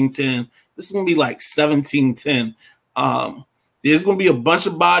 13-10. This is going to be like 17-10. There's going to be a bunch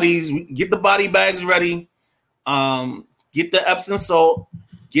of bodies. Get the body bags ready. Get the Epsom salt.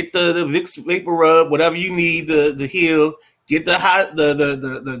 Get the Vicks Vapor Rub, whatever you need to heal. Get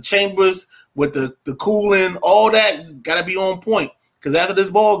the chambers with the cooling. All that got to be on point. Because after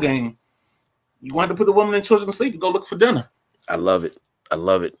this ball game, you're going to have to put the women and children to sleep and go look for dinner. I love it.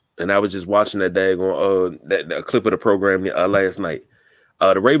 And I was just watching that that clip of the program last night.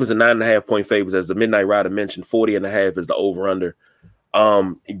 The Ravens are 9.5-point favorites, as the Midnight Rider mentioned. 40.5 is the over/under.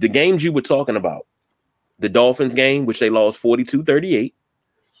 The games you were talking about, the Dolphins game, which they lost 42-38.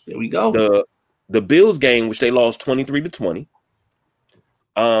 There we go. The Bills game, which they lost 23-20.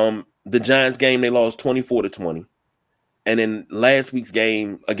 The Giants game, they lost 24-20. And then last week's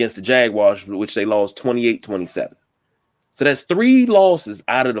game against the Jaguars, which they lost 28-27. So that's 3 losses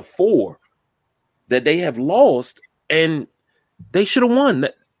out of the 4 that they have lost, and they should have won.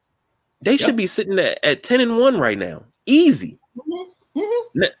 They should be sitting at 10-1 right now. Easy.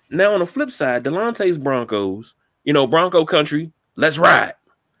 Mm-hmm. Now, on the flip side, Delonte's Broncos, Bronco country, let's ride.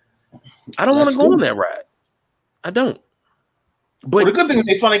 I don't want to go on that ride. I don't. But the good thing is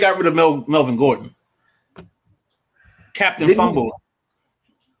they finally got rid of Melvin Gordon. Captain Fumble.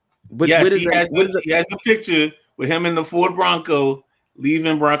 But yes, he has the picture with him in the Ford Bronco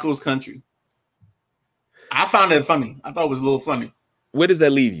leaving Broncos country. I found that funny. I thought it was a little funny. Where does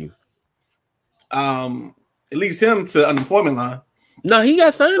that leave you? It leads him to unemployment line. No, he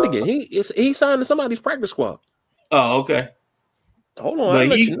got signed again. He signed to somebody's practice squad. Oh, okay. Hold on, I'll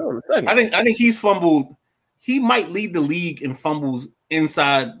let you know in a second. I think he's fumbled. He might lead the league in fumbles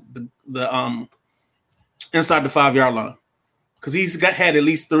inside the inside the 5-yard line because he's had at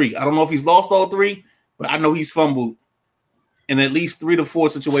least 3. I don't know if he's lost all 3, but I know he's fumbled in at least 3 to 4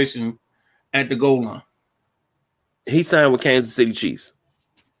 situations at the goal line. He signed with Kansas City Chiefs.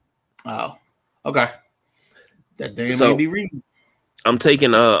 Oh, okay. That damn may be reading. I'm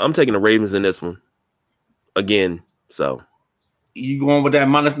taking the Ravens in this one again. So you going with that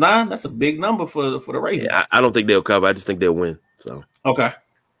 -9? That's a big number for the Ravens. Yeah, I don't think they'll cover. I just think they'll win. So okay.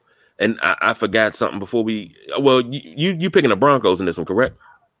 And I forgot something before we. Well, you picking the Broncos in this one, correct?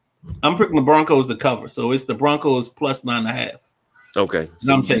 I'm picking the Broncos to cover, so it's the Broncos plus 9.5. Okay,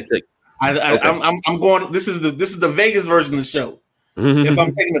 so I'm taking. I'm going. This is the Vegas version of the show. If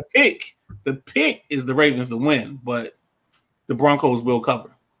I'm taking the pick is the Ravens to win, but the Broncos will cover.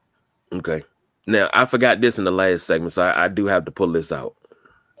 Okay. Now I forgot this in the last segment, so I do have to pull this out.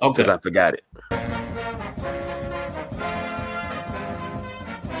 Okay, because I forgot it.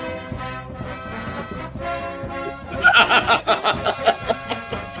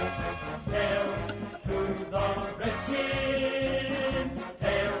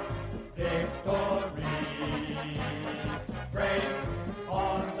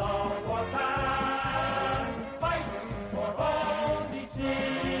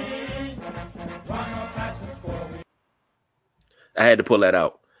 I had to pull that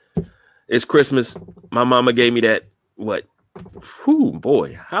out. It's Christmas. My mama gave me that. What? Whew,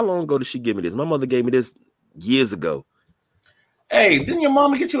 boy. How long ago did she give me this? My mother gave me this years ago. Hey, didn't your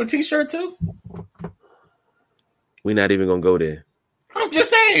mama get you a t-shirt too? We're not even gonna go there. I'm just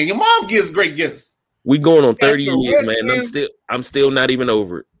saying, your mom gives great gifts. We going on 30 years, man. I'm still not even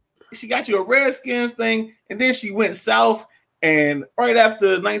over it. She got you a Redskins thing, and then she went south. And right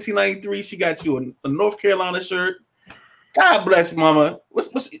after 1993, she got you a North Carolina shirt. God bless Mama.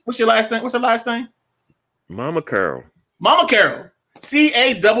 What's your last name? What's her last name? Mama Carroll. Mama Carroll.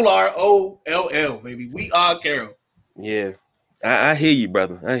 Carroll, baby. We are Carroll. Yeah, I hear you,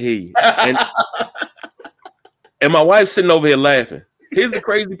 brother. I hear you. And my wife's sitting over here laughing. Here's the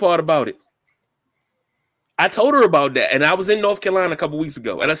crazy part about it. I told her about that, and I was in North Carolina a couple weeks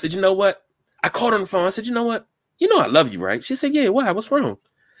ago, and I said, you know what? I called her on the phone. I said, you know what? You know I love you, right? She said, yeah, why? What's wrong?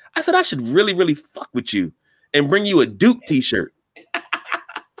 I said, I should really, really fuck with you and bring you a Duke t-shirt.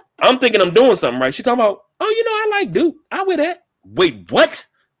 I'm thinking I'm doing something right. She talking about, oh, you know, I like Duke. I wear that. Wait, what?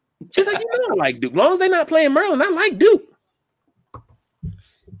 She's like, you know I like Duke. As long as they're not playing Maryland, I like Duke.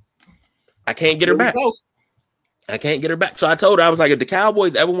 I can't get her back. I can't get her back. So I told her, I was like, if the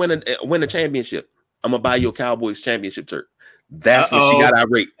Cowboys ever win a championship, I'm going to buy you a Cowboys championship shirt. That's when she got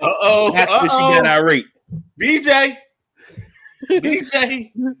irate. That's when she got irate. BJ.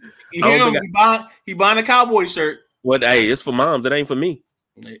 He buying a Cowboys shirt. What? Hey, it's for moms. It ain't for me.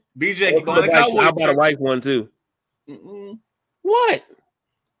 BJ, he buying a Cowboys shirt. I bought a wife one too. Mm-mm. What?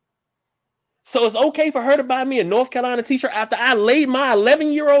 So it's okay for her to buy me a North Carolina t-shirt after I laid my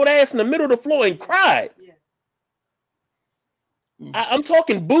 11-year-old ass in the middle of the floor and cried. Yeah. I'm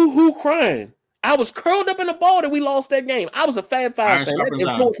talking boo-hoo crying. I was curled up in a ball that we lost that game. I was a Fab Five fan. That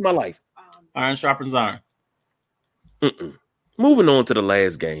influenced my life. Iron sharpens iron. Moving on to the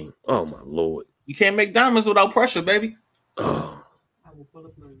last game. Oh my Lord! You can't make diamonds without pressure, baby. Oh,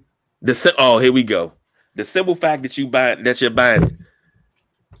 here we go. The simple fact that you're buying it.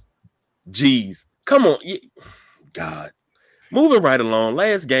 Jeez, come on, God. Moving right along.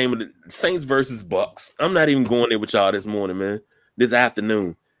 Last game of the Saints versus Bucks. I'm not even going there with y'all this morning, man. This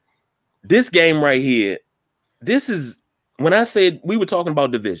afternoon. This game right here. This is when I said we were talking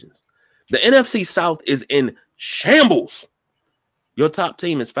about divisions. The NFC South is in shambles. Your top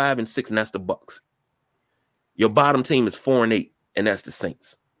team is 5-6, and that's the Bucks. Your bottom team is 4-8, and that's the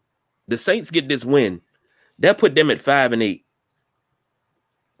Saints. The Saints get this win. That put them at 5-8.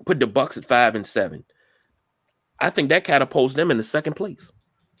 Put the Bucks at 5-7. I think that catapults them in the second place.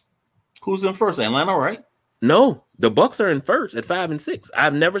 Who's in first? Atlanta, right? No, the Bucks are in first at 5-6.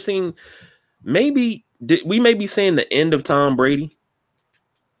 I've never seen. We may be saying the end of Tom Brady.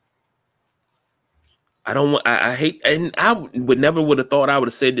 I hate, and I would have thought I would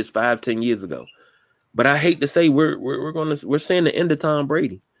have said this 5-10 years ago, but I hate to say we're saying the end of Tom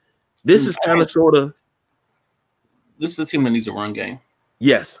Brady. This is kind of sort of. This is a team that needs a run game.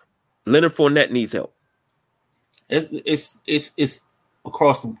 Yes, Leonard Fournette needs help. It's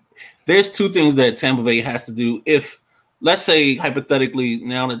across the. There's two things that Tampa Bay has to do. If, let's say, hypothetically,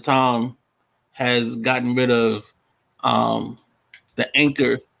 now that Tom has gotten rid of the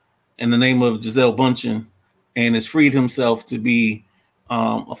anchor in the name of Gisele Bündchen and has freed himself to be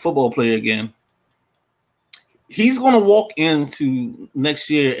a football player again, he's going to walk into next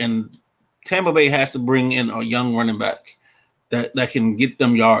year, and Tampa Bay has to bring in a young running back that can get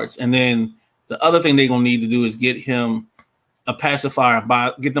them yards. And then the other thing they're going to need to do is get him a pacifier,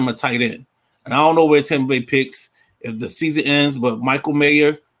 get them a tight end. And I don't know where Tampa Bay picks if the season ends, but Michael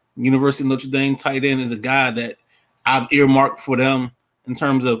Mayer, University of Notre Dame tight end, is a guy that I've earmarked for them in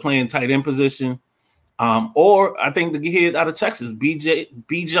terms of playing tight end position. Or I think the kid out of Texas,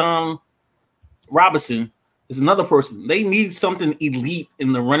 Bijan Robinson, is another person. They need something elite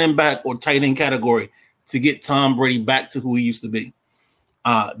in the running back or tight end category to get Tom Brady back to who he used to be.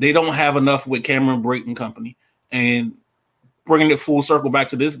 They don't have enough with Cameron Brate and company. And bringing it full circle back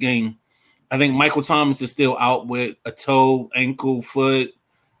to this game, I think Michael Thomas is still out with a toe, ankle, foot.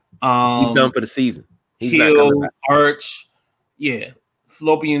 He's done for the season. He's heel, arch,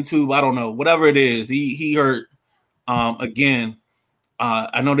 fallopian tube. I don't know. Whatever it is, he hurt again.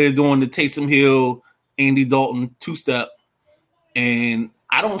 I know they're doing the Taysom Hill, Andy Dalton two-step, and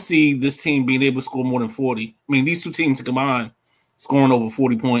I don't see this team being able to score more than 40. I mean, these two teams combined scoring over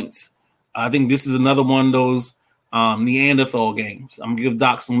 40 points. I think this is another one of those Neanderthal games. I'm gonna give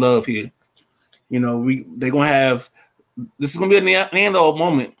Doc some love here. You know, they're gonna have this is gonna be a Neanderthal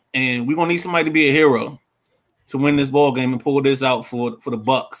moment, and we're gonna need somebody to be a hero to win this ball game and pull this out for the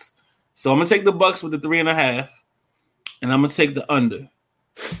Bucks. So I'm gonna take the Bucks with the 3.5, and I'm gonna take the under.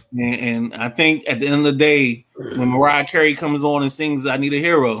 And I think at the end of the day, when Mariah Carey comes on and sings "I Need a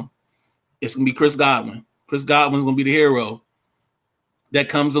Hero," it's gonna be Chris Godwin. Chris Godwin's gonna be the hero that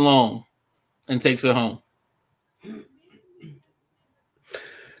comes along and takes her home.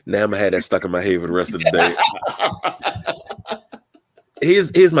 Now I'm gonna have that stuck in my head for the rest of the day.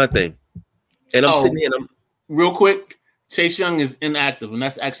 Here's my thing, and I'm sitting here. And I'm real quick. Chase Young is inactive, and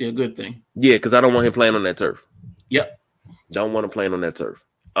that's actually a good thing. Yeah, because I don't want him playing on that turf. Yep. Don't want him playing on that turf.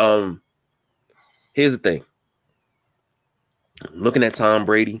 Here's the thing. Looking at Tom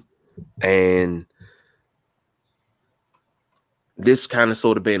Brady, and this kind of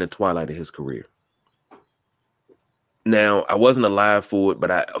sort of been the twilight of his career. Now, I wasn't alive for it, but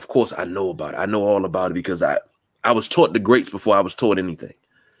of course I know about it. I know all about it because I was taught the greats before I was taught anything.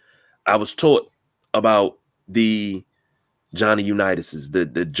 I was taught about the Johnny Unitas,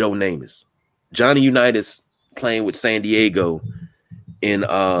 the Joe Namaths. Johnny Unitas playing with San Diego in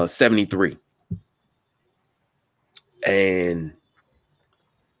 73. And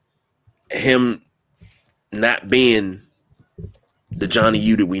him not being the Johnny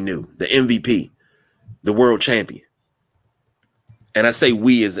U that we knew, the MVP, the world champion. And I say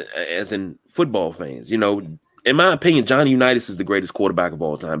we as in football fans. You know, in my opinion, Johnny Unitas is the greatest quarterback of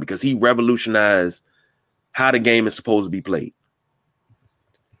all time because he revolutionized how the game is supposed to be played.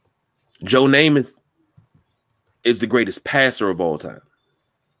 Joe Namath is the greatest passer of all time,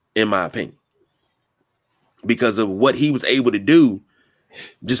 in my opinion, because of what he was able to do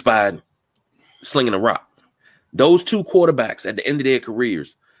just by slinging a rock. Those two quarterbacks at the end of their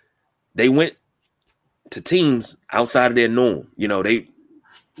careers, they went to teams outside of their norm. You know,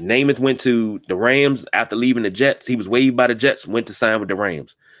 Namath went to the Rams after leaving the Jets. He was waived by the Jets, went to sign with the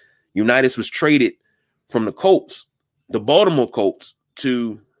Rams. Unitas was traded from the Colts, the Baltimore Colts,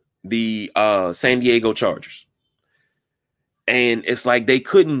 to the San Diego Chargers. And it's like they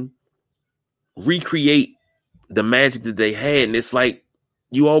couldn't recreate the magic that they had. And it's like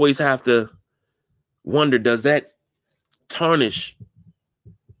you always have to wonder, does that tarnish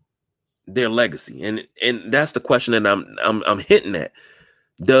their legacy? And that's the question that I'm hitting at.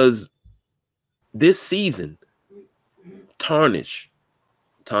 Does this season tarnish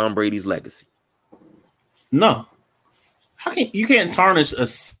Tom Brady's legacy? No. You can't tarnish a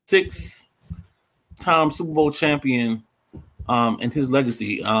 6-time Super Bowl champion and his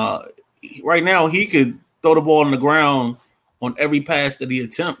legacy. Right now, he could throw the ball on the ground on every pass that he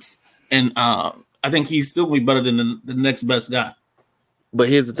attempts, and I think he's still gonna be better than the next best guy. But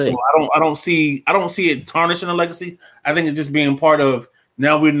here's the thing: so I don't see it tarnishing a legacy. I think it's just being part of.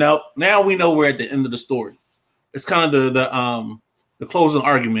 Now we know we're at the end of the story. It's kind of the closing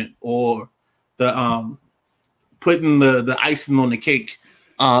argument or the putting the icing on the cake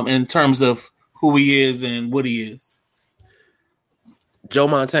in terms of who he is and what he is. Joe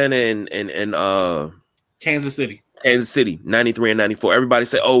Montana and Kansas City, 93 and 94. Everybody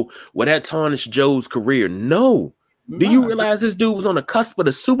say, "Oh, well, that tarnished Joe's career." No. Do you realize this dude was on the cusp of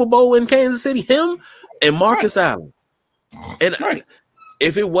the Super Bowl in Kansas City? Him and Marcus Allen. And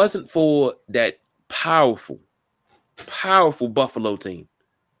if it wasn't for that powerful Buffalo team,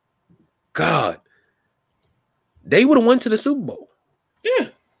 God, they would have went to the Super Bowl. Yeah.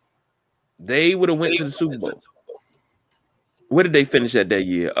 They would have went to the Super Bowl. Where did they finish that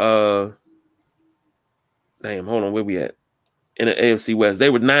year? Damn, hold on. Where we at? In the AFC West. They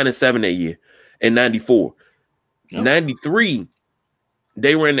were 9-7 that year in 94. Yep. 93,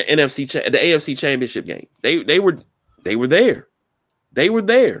 they were in the the AFC Championship game. They were there. They were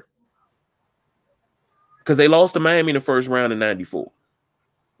there. Because they lost to Miami in the first round in 94.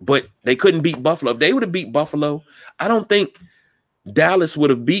 But they couldn't beat Buffalo. If they would have beat Buffalo, I don't think Dallas would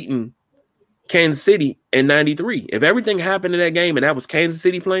have beaten Kansas City in 93. If everything happened in that game and that was Kansas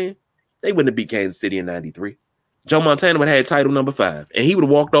City playing, they wouldn't have beat Kansas City in 93. Joe Montana would have had title number 5. And he would have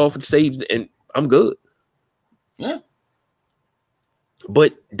walked off and stage and I'm good. Yeah.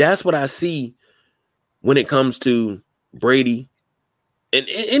 But that's what I see when it comes to Brady and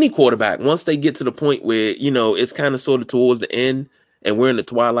any quarterback. Once they get to the point where, you know, it's kind of sort of towards the end and we're in the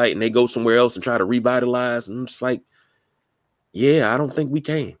twilight and they go somewhere else and try to revitalize. And I'm just like, yeah, I don't think we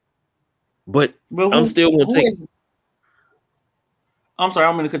can. But I'm still going to take. I'm sorry,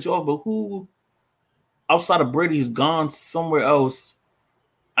 I'm going to cut you off, but who outside of Brady has gone somewhere else?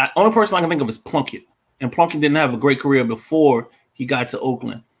 Only person I can think of is Plunkett. And Plunkett didn't have a great career before he got to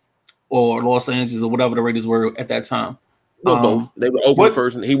Oakland or Los Angeles or whatever the Raiders were at that time. Both. They were Oakland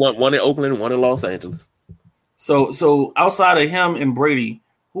first. And he won one in Oakland and one in Los Angeles. So outside of him and Brady,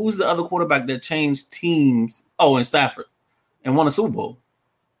 who's the other quarterback that changed teams? Oh, and Stafford, and won a Super Bowl.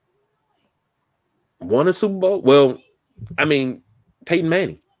 Won a Super Bowl? Well, I mean, Peyton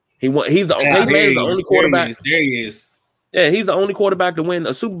Manning. He's the Yeah, Peyton Manning's the only quarterback. There he is. Yeah, he's the only quarterback to win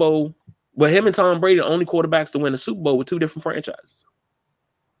a Super Bowl. Well, him and Tom Brady are the only quarterbacks to win a Super Bowl with two different franchises.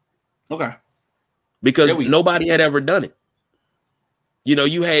 Okay. Because nobody had ever done it. You know,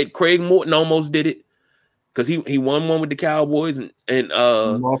 you had Craig Morton almost did it because he won one with the Cowboys and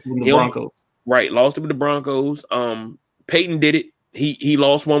lost with the Broncos. Right, lost it with the Broncos. Peyton did it. He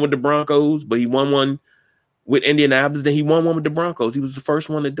lost one with the Broncos, but he won one with Indianapolis. Then he won one with the Broncos. He was the first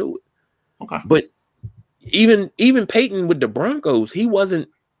one to do it. Okay. But even Peyton with the Broncos, he wasn't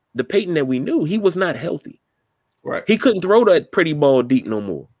the Peyton that we knew. He was not healthy. Right. He couldn't throw that pretty ball deep no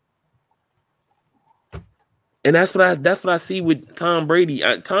more. And that's what I see with Tom Brady.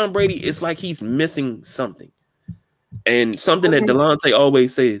 Tom Brady, it's like he's missing something. And something that Delonte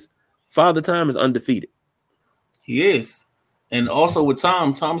always says, Father Time is undefeated. He is. And also with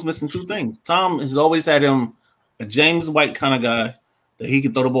Tom's missing two things. Tom has always had him a James White kind of guy that he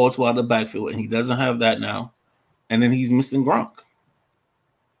can throw the ball to out of the backfield, and he doesn't have that now. And then he's missing Gronk.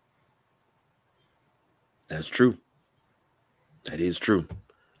 That's true. That is true.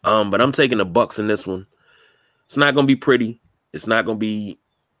 But I'm taking the Bucks in this one. It's not going to be pretty. It's not going to be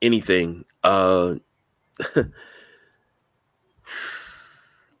anything. 10-9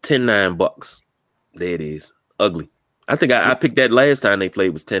 Bucks. There it is. Ugly. I think I picked that last time they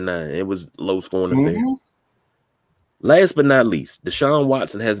played was 10-9. It was low scoring affair. Last but not least, Deshaun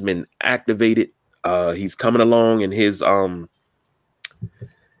Watson has been activated. He's coming along in his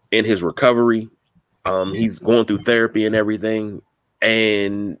recovery. He's going through therapy and everything.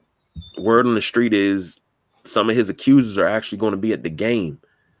 And word on the street is some of his accusers are actually going to be at the game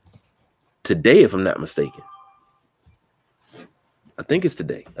today, if I'm not mistaken. I think it's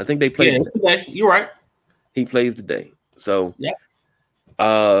today. I think they play. Yeah, it's today. You're right. He plays today. So, yep.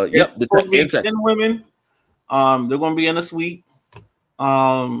 It's supposed to be 10 women. They're going to be in a suite.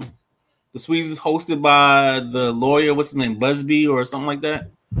 The suite is hosted by the lawyer. What's his name? Busby or something like that.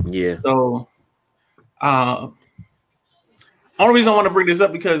 Yeah. So, only reason I want to bring this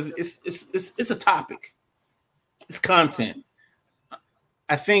up because it's a topic. It's content.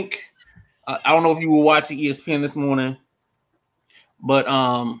 I think I don't know if you were watching ESPN this morning, but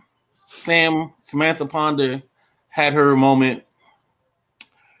Samantha Ponder had her moment,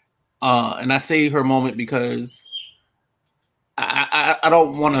 and I say her moment because I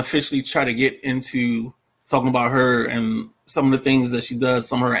don't want to officially try to get into talking about her and some of the things that she does,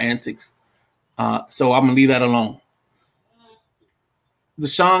 some of her antics. So I'm gonna leave that alone.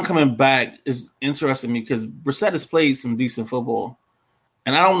 Deshaun coming back is interesting me because Brissett has played some decent football,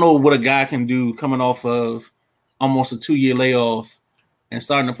 and I don't know what a guy can do coming off of almost a 2-year layoff and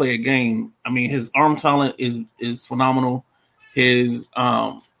starting to play a game. I mean, his arm talent is phenomenal. His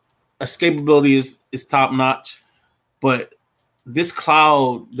escapability is top notch, but this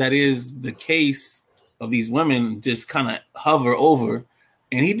cloud that is the case of these women just kind of hover over.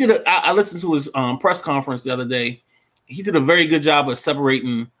 And he did I listened to his press conference the other day. He did a very good job of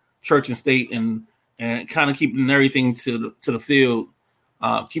separating church and state and kind of keeping everything to the field,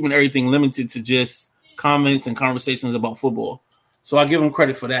 keeping everything limited to just comments and conversations about football. So I give him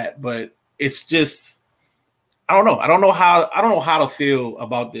credit for that, but it's just I don't know. I don't know how to feel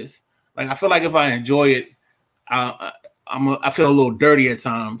about this. Like I feel like if I enjoy it, I feel a little dirty at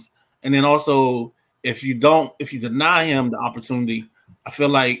times. And then also if you deny him the opportunity, I feel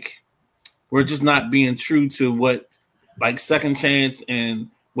like we're just not being true to what like second chance and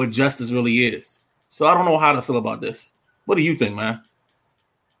what justice really is. So I don't know how to feel about this. What do you think, man?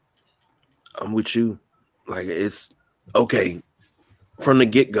 I'm with you. Like it's okay. From the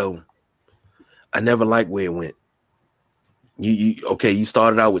get-go, I never liked where it went. You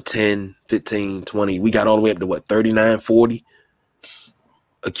started out with 10, 15, 20. We got all the way up to what, 39, 40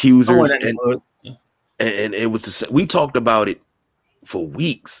 accusers. And it was we talked about it for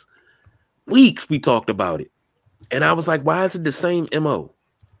weeks. We talked about it. And I was like, why is it the same MO?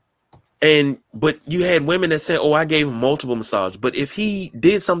 But you had women that said, oh, I gave him multiple massages. But if he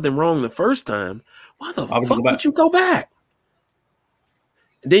did something wrong the first time, why the fuck would you go back?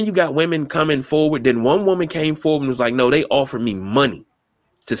 Then you got women coming forward. Then one woman came forward and was like, no, they offered me money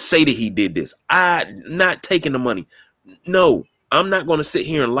to say that he did this. I'm not taking the money. No, I'm not going to sit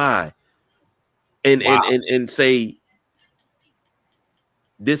here and lie and say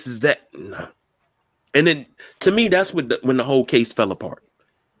this is that. No. And then to me, that's when the whole case fell apart.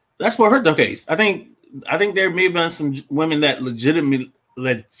 That's what hurt the case. I think there may have been some women that legitimately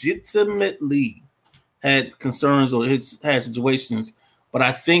had concerns or had situations. But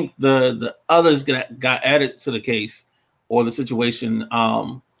I think the others got added to the case or the situation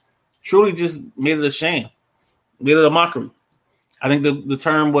truly just made it a shame, made it a mockery. I think the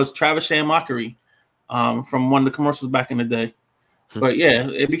term was Travis mockery from one of the commercials back in the day. But yeah,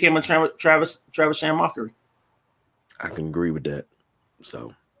 it became a Travis mockery. I can agree with that.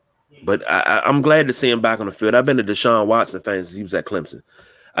 So, but I'm glad to see him back on the field. I've been a Deshaun Watson fan since he was at Clemson.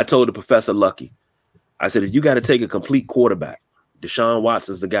 I told the Professor Lucky, I said, if you got to take a complete quarterback, Deshaun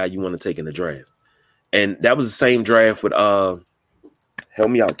Watson's the guy you want to take in the draft. And that was the same draft with help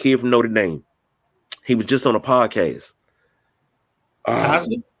me out, kid from Notre Dame. He was just on a podcast.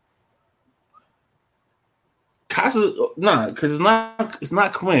 Casa, nah, because it's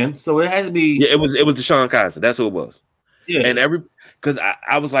not Quinn, so it has to be. Yeah, it was DeShone Kizer. That's who it was. Yeah, and because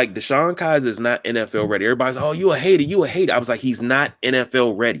I was like, DeShone Kizer is not NFL ready. Everybody's like, oh, you a hater. I was like, he's not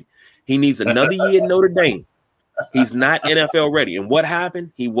NFL ready. He needs another year at Notre Dame. He's not NFL ready. And what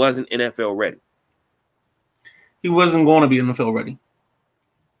happened? He wasn't NFL ready. He wasn't going to be NFL ready.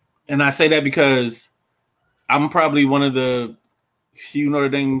 And I say that because I'm probably one of the few Notre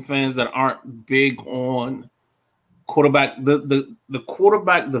Dame fans that aren't big on quarterback, the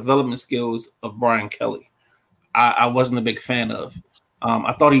quarterback development skills of Brian Kelly. I wasn't a big fan of.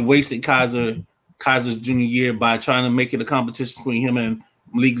 I thought he wasted Kizer's junior year by trying to make it a competition between him and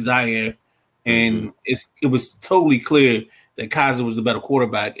Malik Zaire. And it was totally clear that Kizer was the better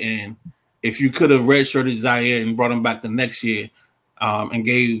quarterback. And if you could have redshirted Zaire and brought him back the next year and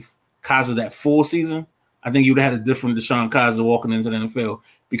gave Kizer that full season, I think you would have had a different DeShone Kizer walking into the NFL,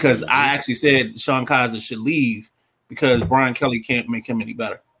 because I actually said DeShone Kizer should leave because Brian Kelly can't make him any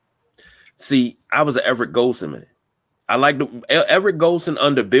better. See, I was an Everett Golson man. I liked Everett Golson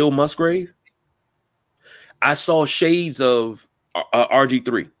under Bill Musgrave. I saw shades of RG3,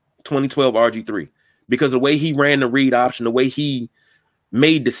 2012 RG3, because of the way he ran the read option, the way he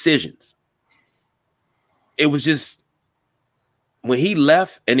made decisions. It was just, when he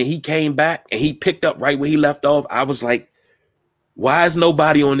left and then he came back and he picked up right where he left off, I was like, why is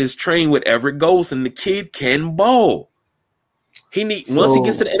nobody on this train with Everett Golson? The kid can ball. Once he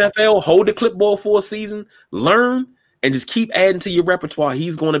gets to the NFL, hold the clipboard for a season, learn, and just keep adding to your repertoire.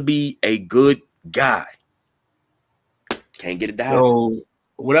 He's going to be a good guy. Can't get it down. So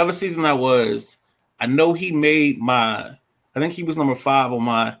whatever season that was, I know he made I think he was number 5 on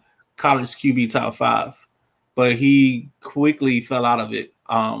my college QB top 5, but he quickly fell out of it.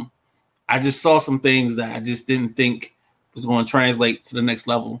 I just saw some things that I just didn't think was going to translate to the next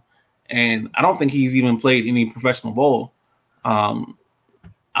level. And I don't think he's even played any professional ball. I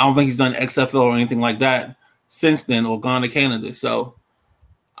don't think he's done XFL or anything like that since then, or gone to Canada. So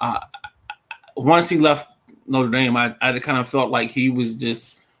once he left Notre Dame, I kind of felt like he was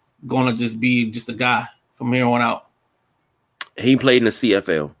just going to just be just a guy from here on out. He played in the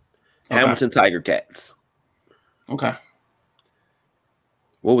CFL, Hamilton Tiger Cats. Okay.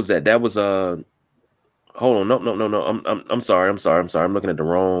 What was that? That was hold on. No. I'm sorry. I'm looking at the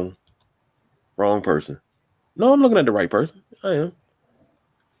wrong person. No, I'm looking at the right person. I am.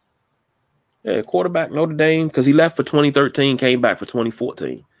 Yeah, quarterback, Notre Dame, because he left for 2013, came back for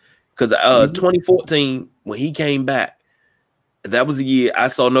 2014. Because 2014, when he came back, that was the year I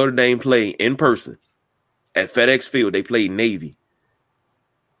saw Notre Dame play in person at FedEx Field. They played Navy.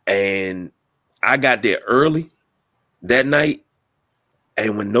 And I got there early that night.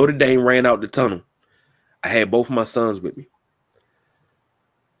 And when Notre Dame ran out the tunnel, I had both of my sons with me.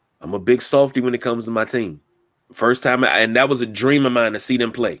 I'm a big softy when it comes to my team. First time, and that was a dream of mine to see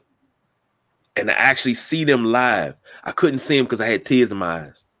them play. And to actually see them live. I couldn't see them because I had tears in my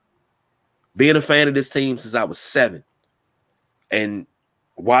eyes. Being a fan of this team since I was 7. And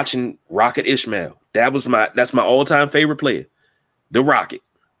watching Rocket Ishmael. That's my all-time favorite player. The Rocket.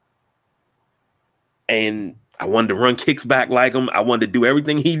 And I wanted to run kicks back like him. I wanted to do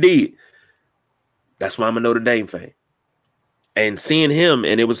everything he did. That's why I'm a Notre Dame fan. And seeing him,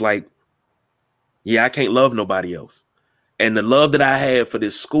 and it was like, yeah, I can't love nobody else. And the love that I have for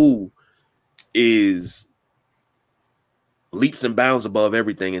this school is leaps and bounds above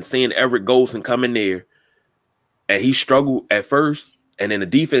everything. And seeing Everett Golson come in there, and he struggled at first, and then the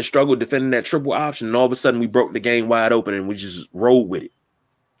defense struggled defending that triple option, and all of a sudden we broke the game wide open and we just rolled with it.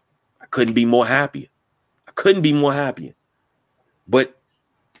 I couldn't be more happier. But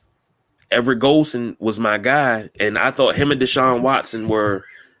Everett Golson was my guy, and I thought him and Deshaun Watson were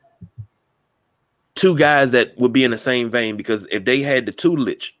two guys that would be in the same vein, because if they had the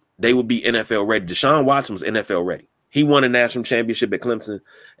tutelage, they would be NFL ready. Deshaun Watson was NFL ready. He won a national championship at Clemson,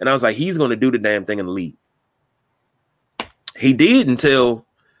 and I was like, he's going to do the damn thing in the league. He did until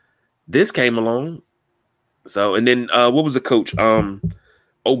this came along. So, and then what was the coach?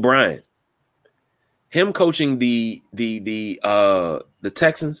 O'Brien. Him coaching the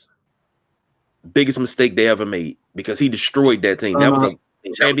Texans, biggest mistake they ever made. because he destroyed that team. That was a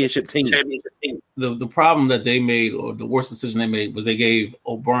championship team. The problem that they made, or the worst decision they made, was they gave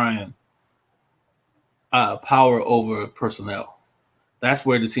O'Brien power over personnel. That's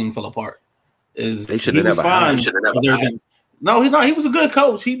where the team fell apart. They should have never hired. No, he was a good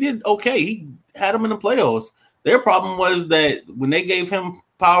coach. He did okay. He had them in the playoffs. Their problem was that when they gave him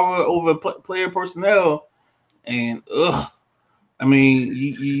power over player personnel, and I mean,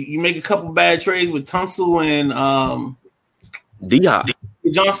 you make a couple bad trades with Tunsil and D-Hop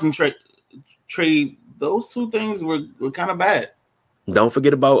Johnson trade. Those two things were kind of bad. Don't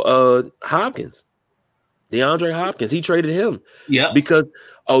forget about Hopkins, DeAndre Hopkins. He traded him, because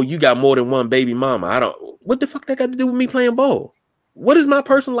you got more than one baby mama. What the fuck that got to do with me playing ball? What is my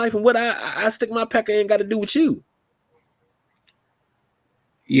personal life and what I stick my pecker in got to do with you?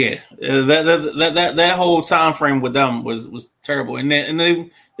 Yeah, that whole time frame with them was terrible, and they're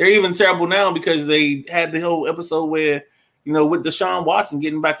even terrible now because they had the whole episode where, with Deshaun Watson,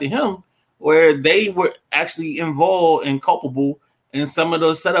 getting back to him, where they were actually involved and culpable in some of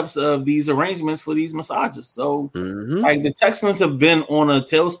those setups of these arrangements for these massages. So, like, the Texans have been on a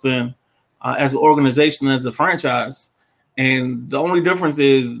tailspin as an organization, as a franchise. And the only difference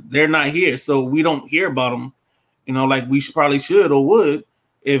is they're not here. So we don't hear about them, like we probably should or would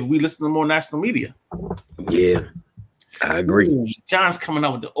if we listen to more national media. Yeah, I agree. Ooh, John's coming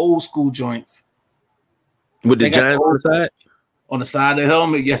out with the old school joints. With the Giants on the side? On the side of the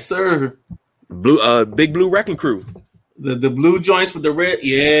helmet, yes, sir. Big Blue Wrecking Crew. The blue joints with the red.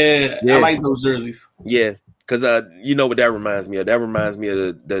 Yeah. I like those jerseys. Yeah. Because you know what that reminds me of? That reminds me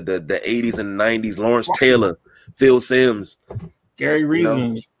of the 80s and 90s. Lawrence Taylor, Phil Simms, Gary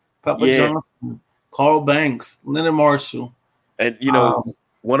Reasons, Papa Johnson, Carl Banks, Leonard Marshall. And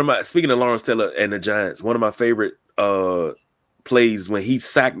speaking of Lawrence Taylor and the Giants, one of my favorite plays when he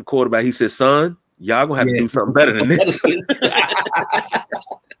sacked the quarterback, he said, "Son, y'all gonna have to do something better than this." It's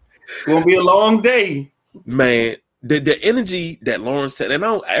gonna be a long day. Man, the energy that Lawrence Taylor,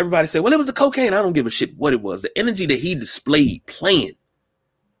 and everybody said, well, it was the cocaine. I don't give a shit what it was. The energy that he displayed playing.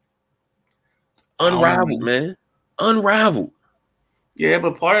 Unrivaled, man. Unrivaled. Yeah,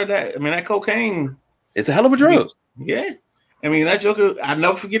 but part of that, that cocaine. It's a hell of a drug. Yeah. That joker, I'll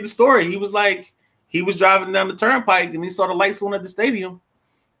never forget the story. He was driving down the turnpike and he saw the lights on at the stadium.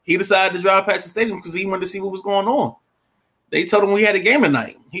 He decided to drive past the stadium because he wanted to see what was going on. They told him we had a game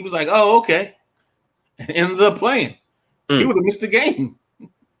tonight. He was like, oh, okay. Ended up playing. He would have missed the game.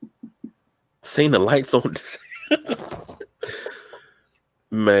 Seen the lights on.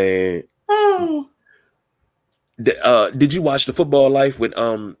 Man. Oh. Did you watch the Football Life with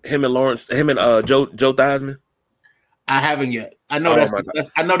him and Joe Theismann? I haven't yet. I know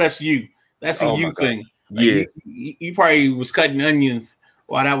that's you. That's a you thing. Yeah. You probably was cutting onions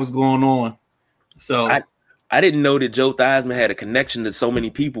while that was going on. So I didn't know that Joe Theismann had a connection to so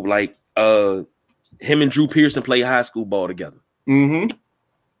many people. Like him and Drew Pearson play high school ball together. Mm-hmm.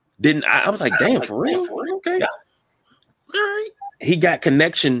 I was like, damn, for real? Okay. Yeah. All right. He got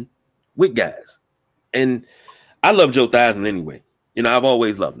connection with guys. And I love Joe Theismann anyway. I've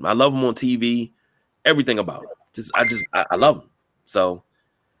always loved him. I love him on TV. Everything about him. I love him. So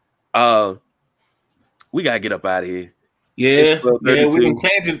we gotta get up out of here. Yeah.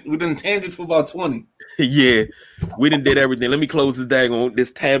 We done tangent for about 20. Yeah. We done did everything. Let me close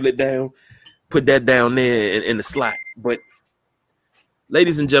this tablet down. Put that down there in the slot. But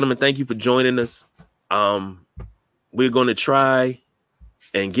ladies and gentlemen, thank you for joining us. We're going to try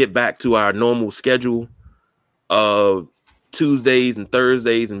and get back to our normal schedule of Tuesdays and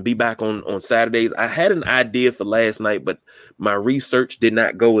Thursdays and be back on Saturdays. I had an idea for last night, but my research did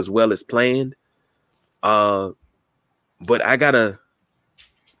not go as well as planned. But I got a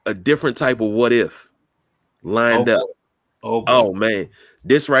different type of what if lined up. Oh man.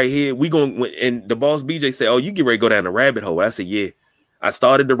 This right here, and the boss BJ said, oh, you get ready to go down the rabbit hole. I said, yeah. I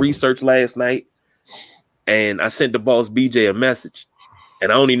started the research last night and I sent the boss BJ a message.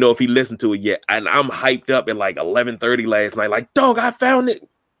 And I don't even know if he listened to it yet. And I'm hyped up at like 11:30 last night. Like, dog, I found it.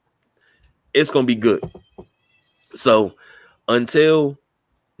 It's going to be good. So until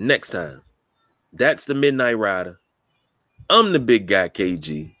next time, that's the Midnight Rider. I'm the big guy,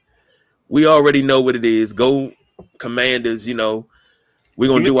 KG. We already know what it is. Go Commanders, we're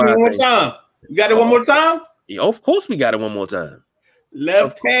going to do our thing. One more time. You got it one more time? Yeah, of course we got it one more time.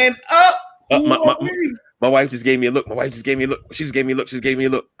 Left hand up. My wife just gave me a look. She just gave me a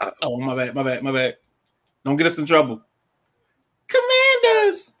look. Oh, my bad. Don't get us in trouble.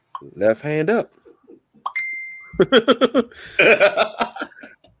 Commanders. Left hand up.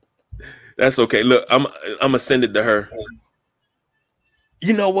 That's okay. Look, I'm gonna send it to her.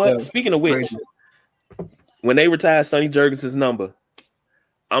 You know what? Speaking of which, when they retire Sonny Jurgensen's number,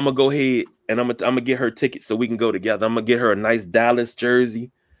 I'm gonna go ahead and I'm gonna get her tickets so we can go together. I'm gonna get her a nice Dallas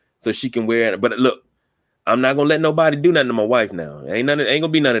jersey so she can wear it. But look, I'm not gonna let nobody do nothing to my wife now. Ain't gonna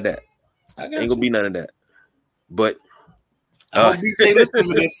be none of that. Ain't gonna be none of that. But I hope BK listen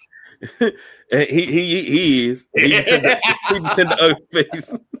to this. he is. He just sent the ugly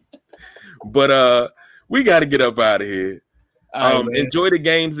face. But we got to get up out of here. Enjoy the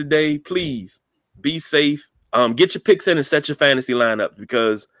games today, please. Be safe. Get your picks in and set your fantasy lineup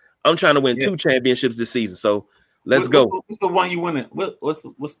because I'm trying to win 2 championships this season. So let's go. What's the one you winning? What's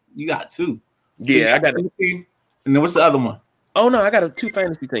you got 2? Yeah, so I got it. And then what's the other one? Oh no, I got 2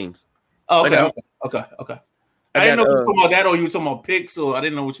 fantasy teams. Oh, okay. I didn't know you were talking about that or you were talking about picks, or I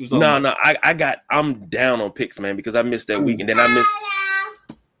didn't know what you was talking about. No, I'm down on picks, man, because I missed that week and then I missed.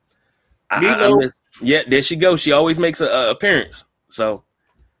 I missed. Yeah, there she goes. She always makes an appearance. So,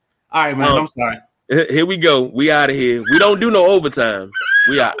 all right, man. I'm sorry. Here we go. We out of here. We don't do no overtime.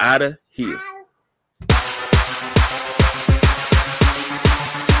 We are out of here.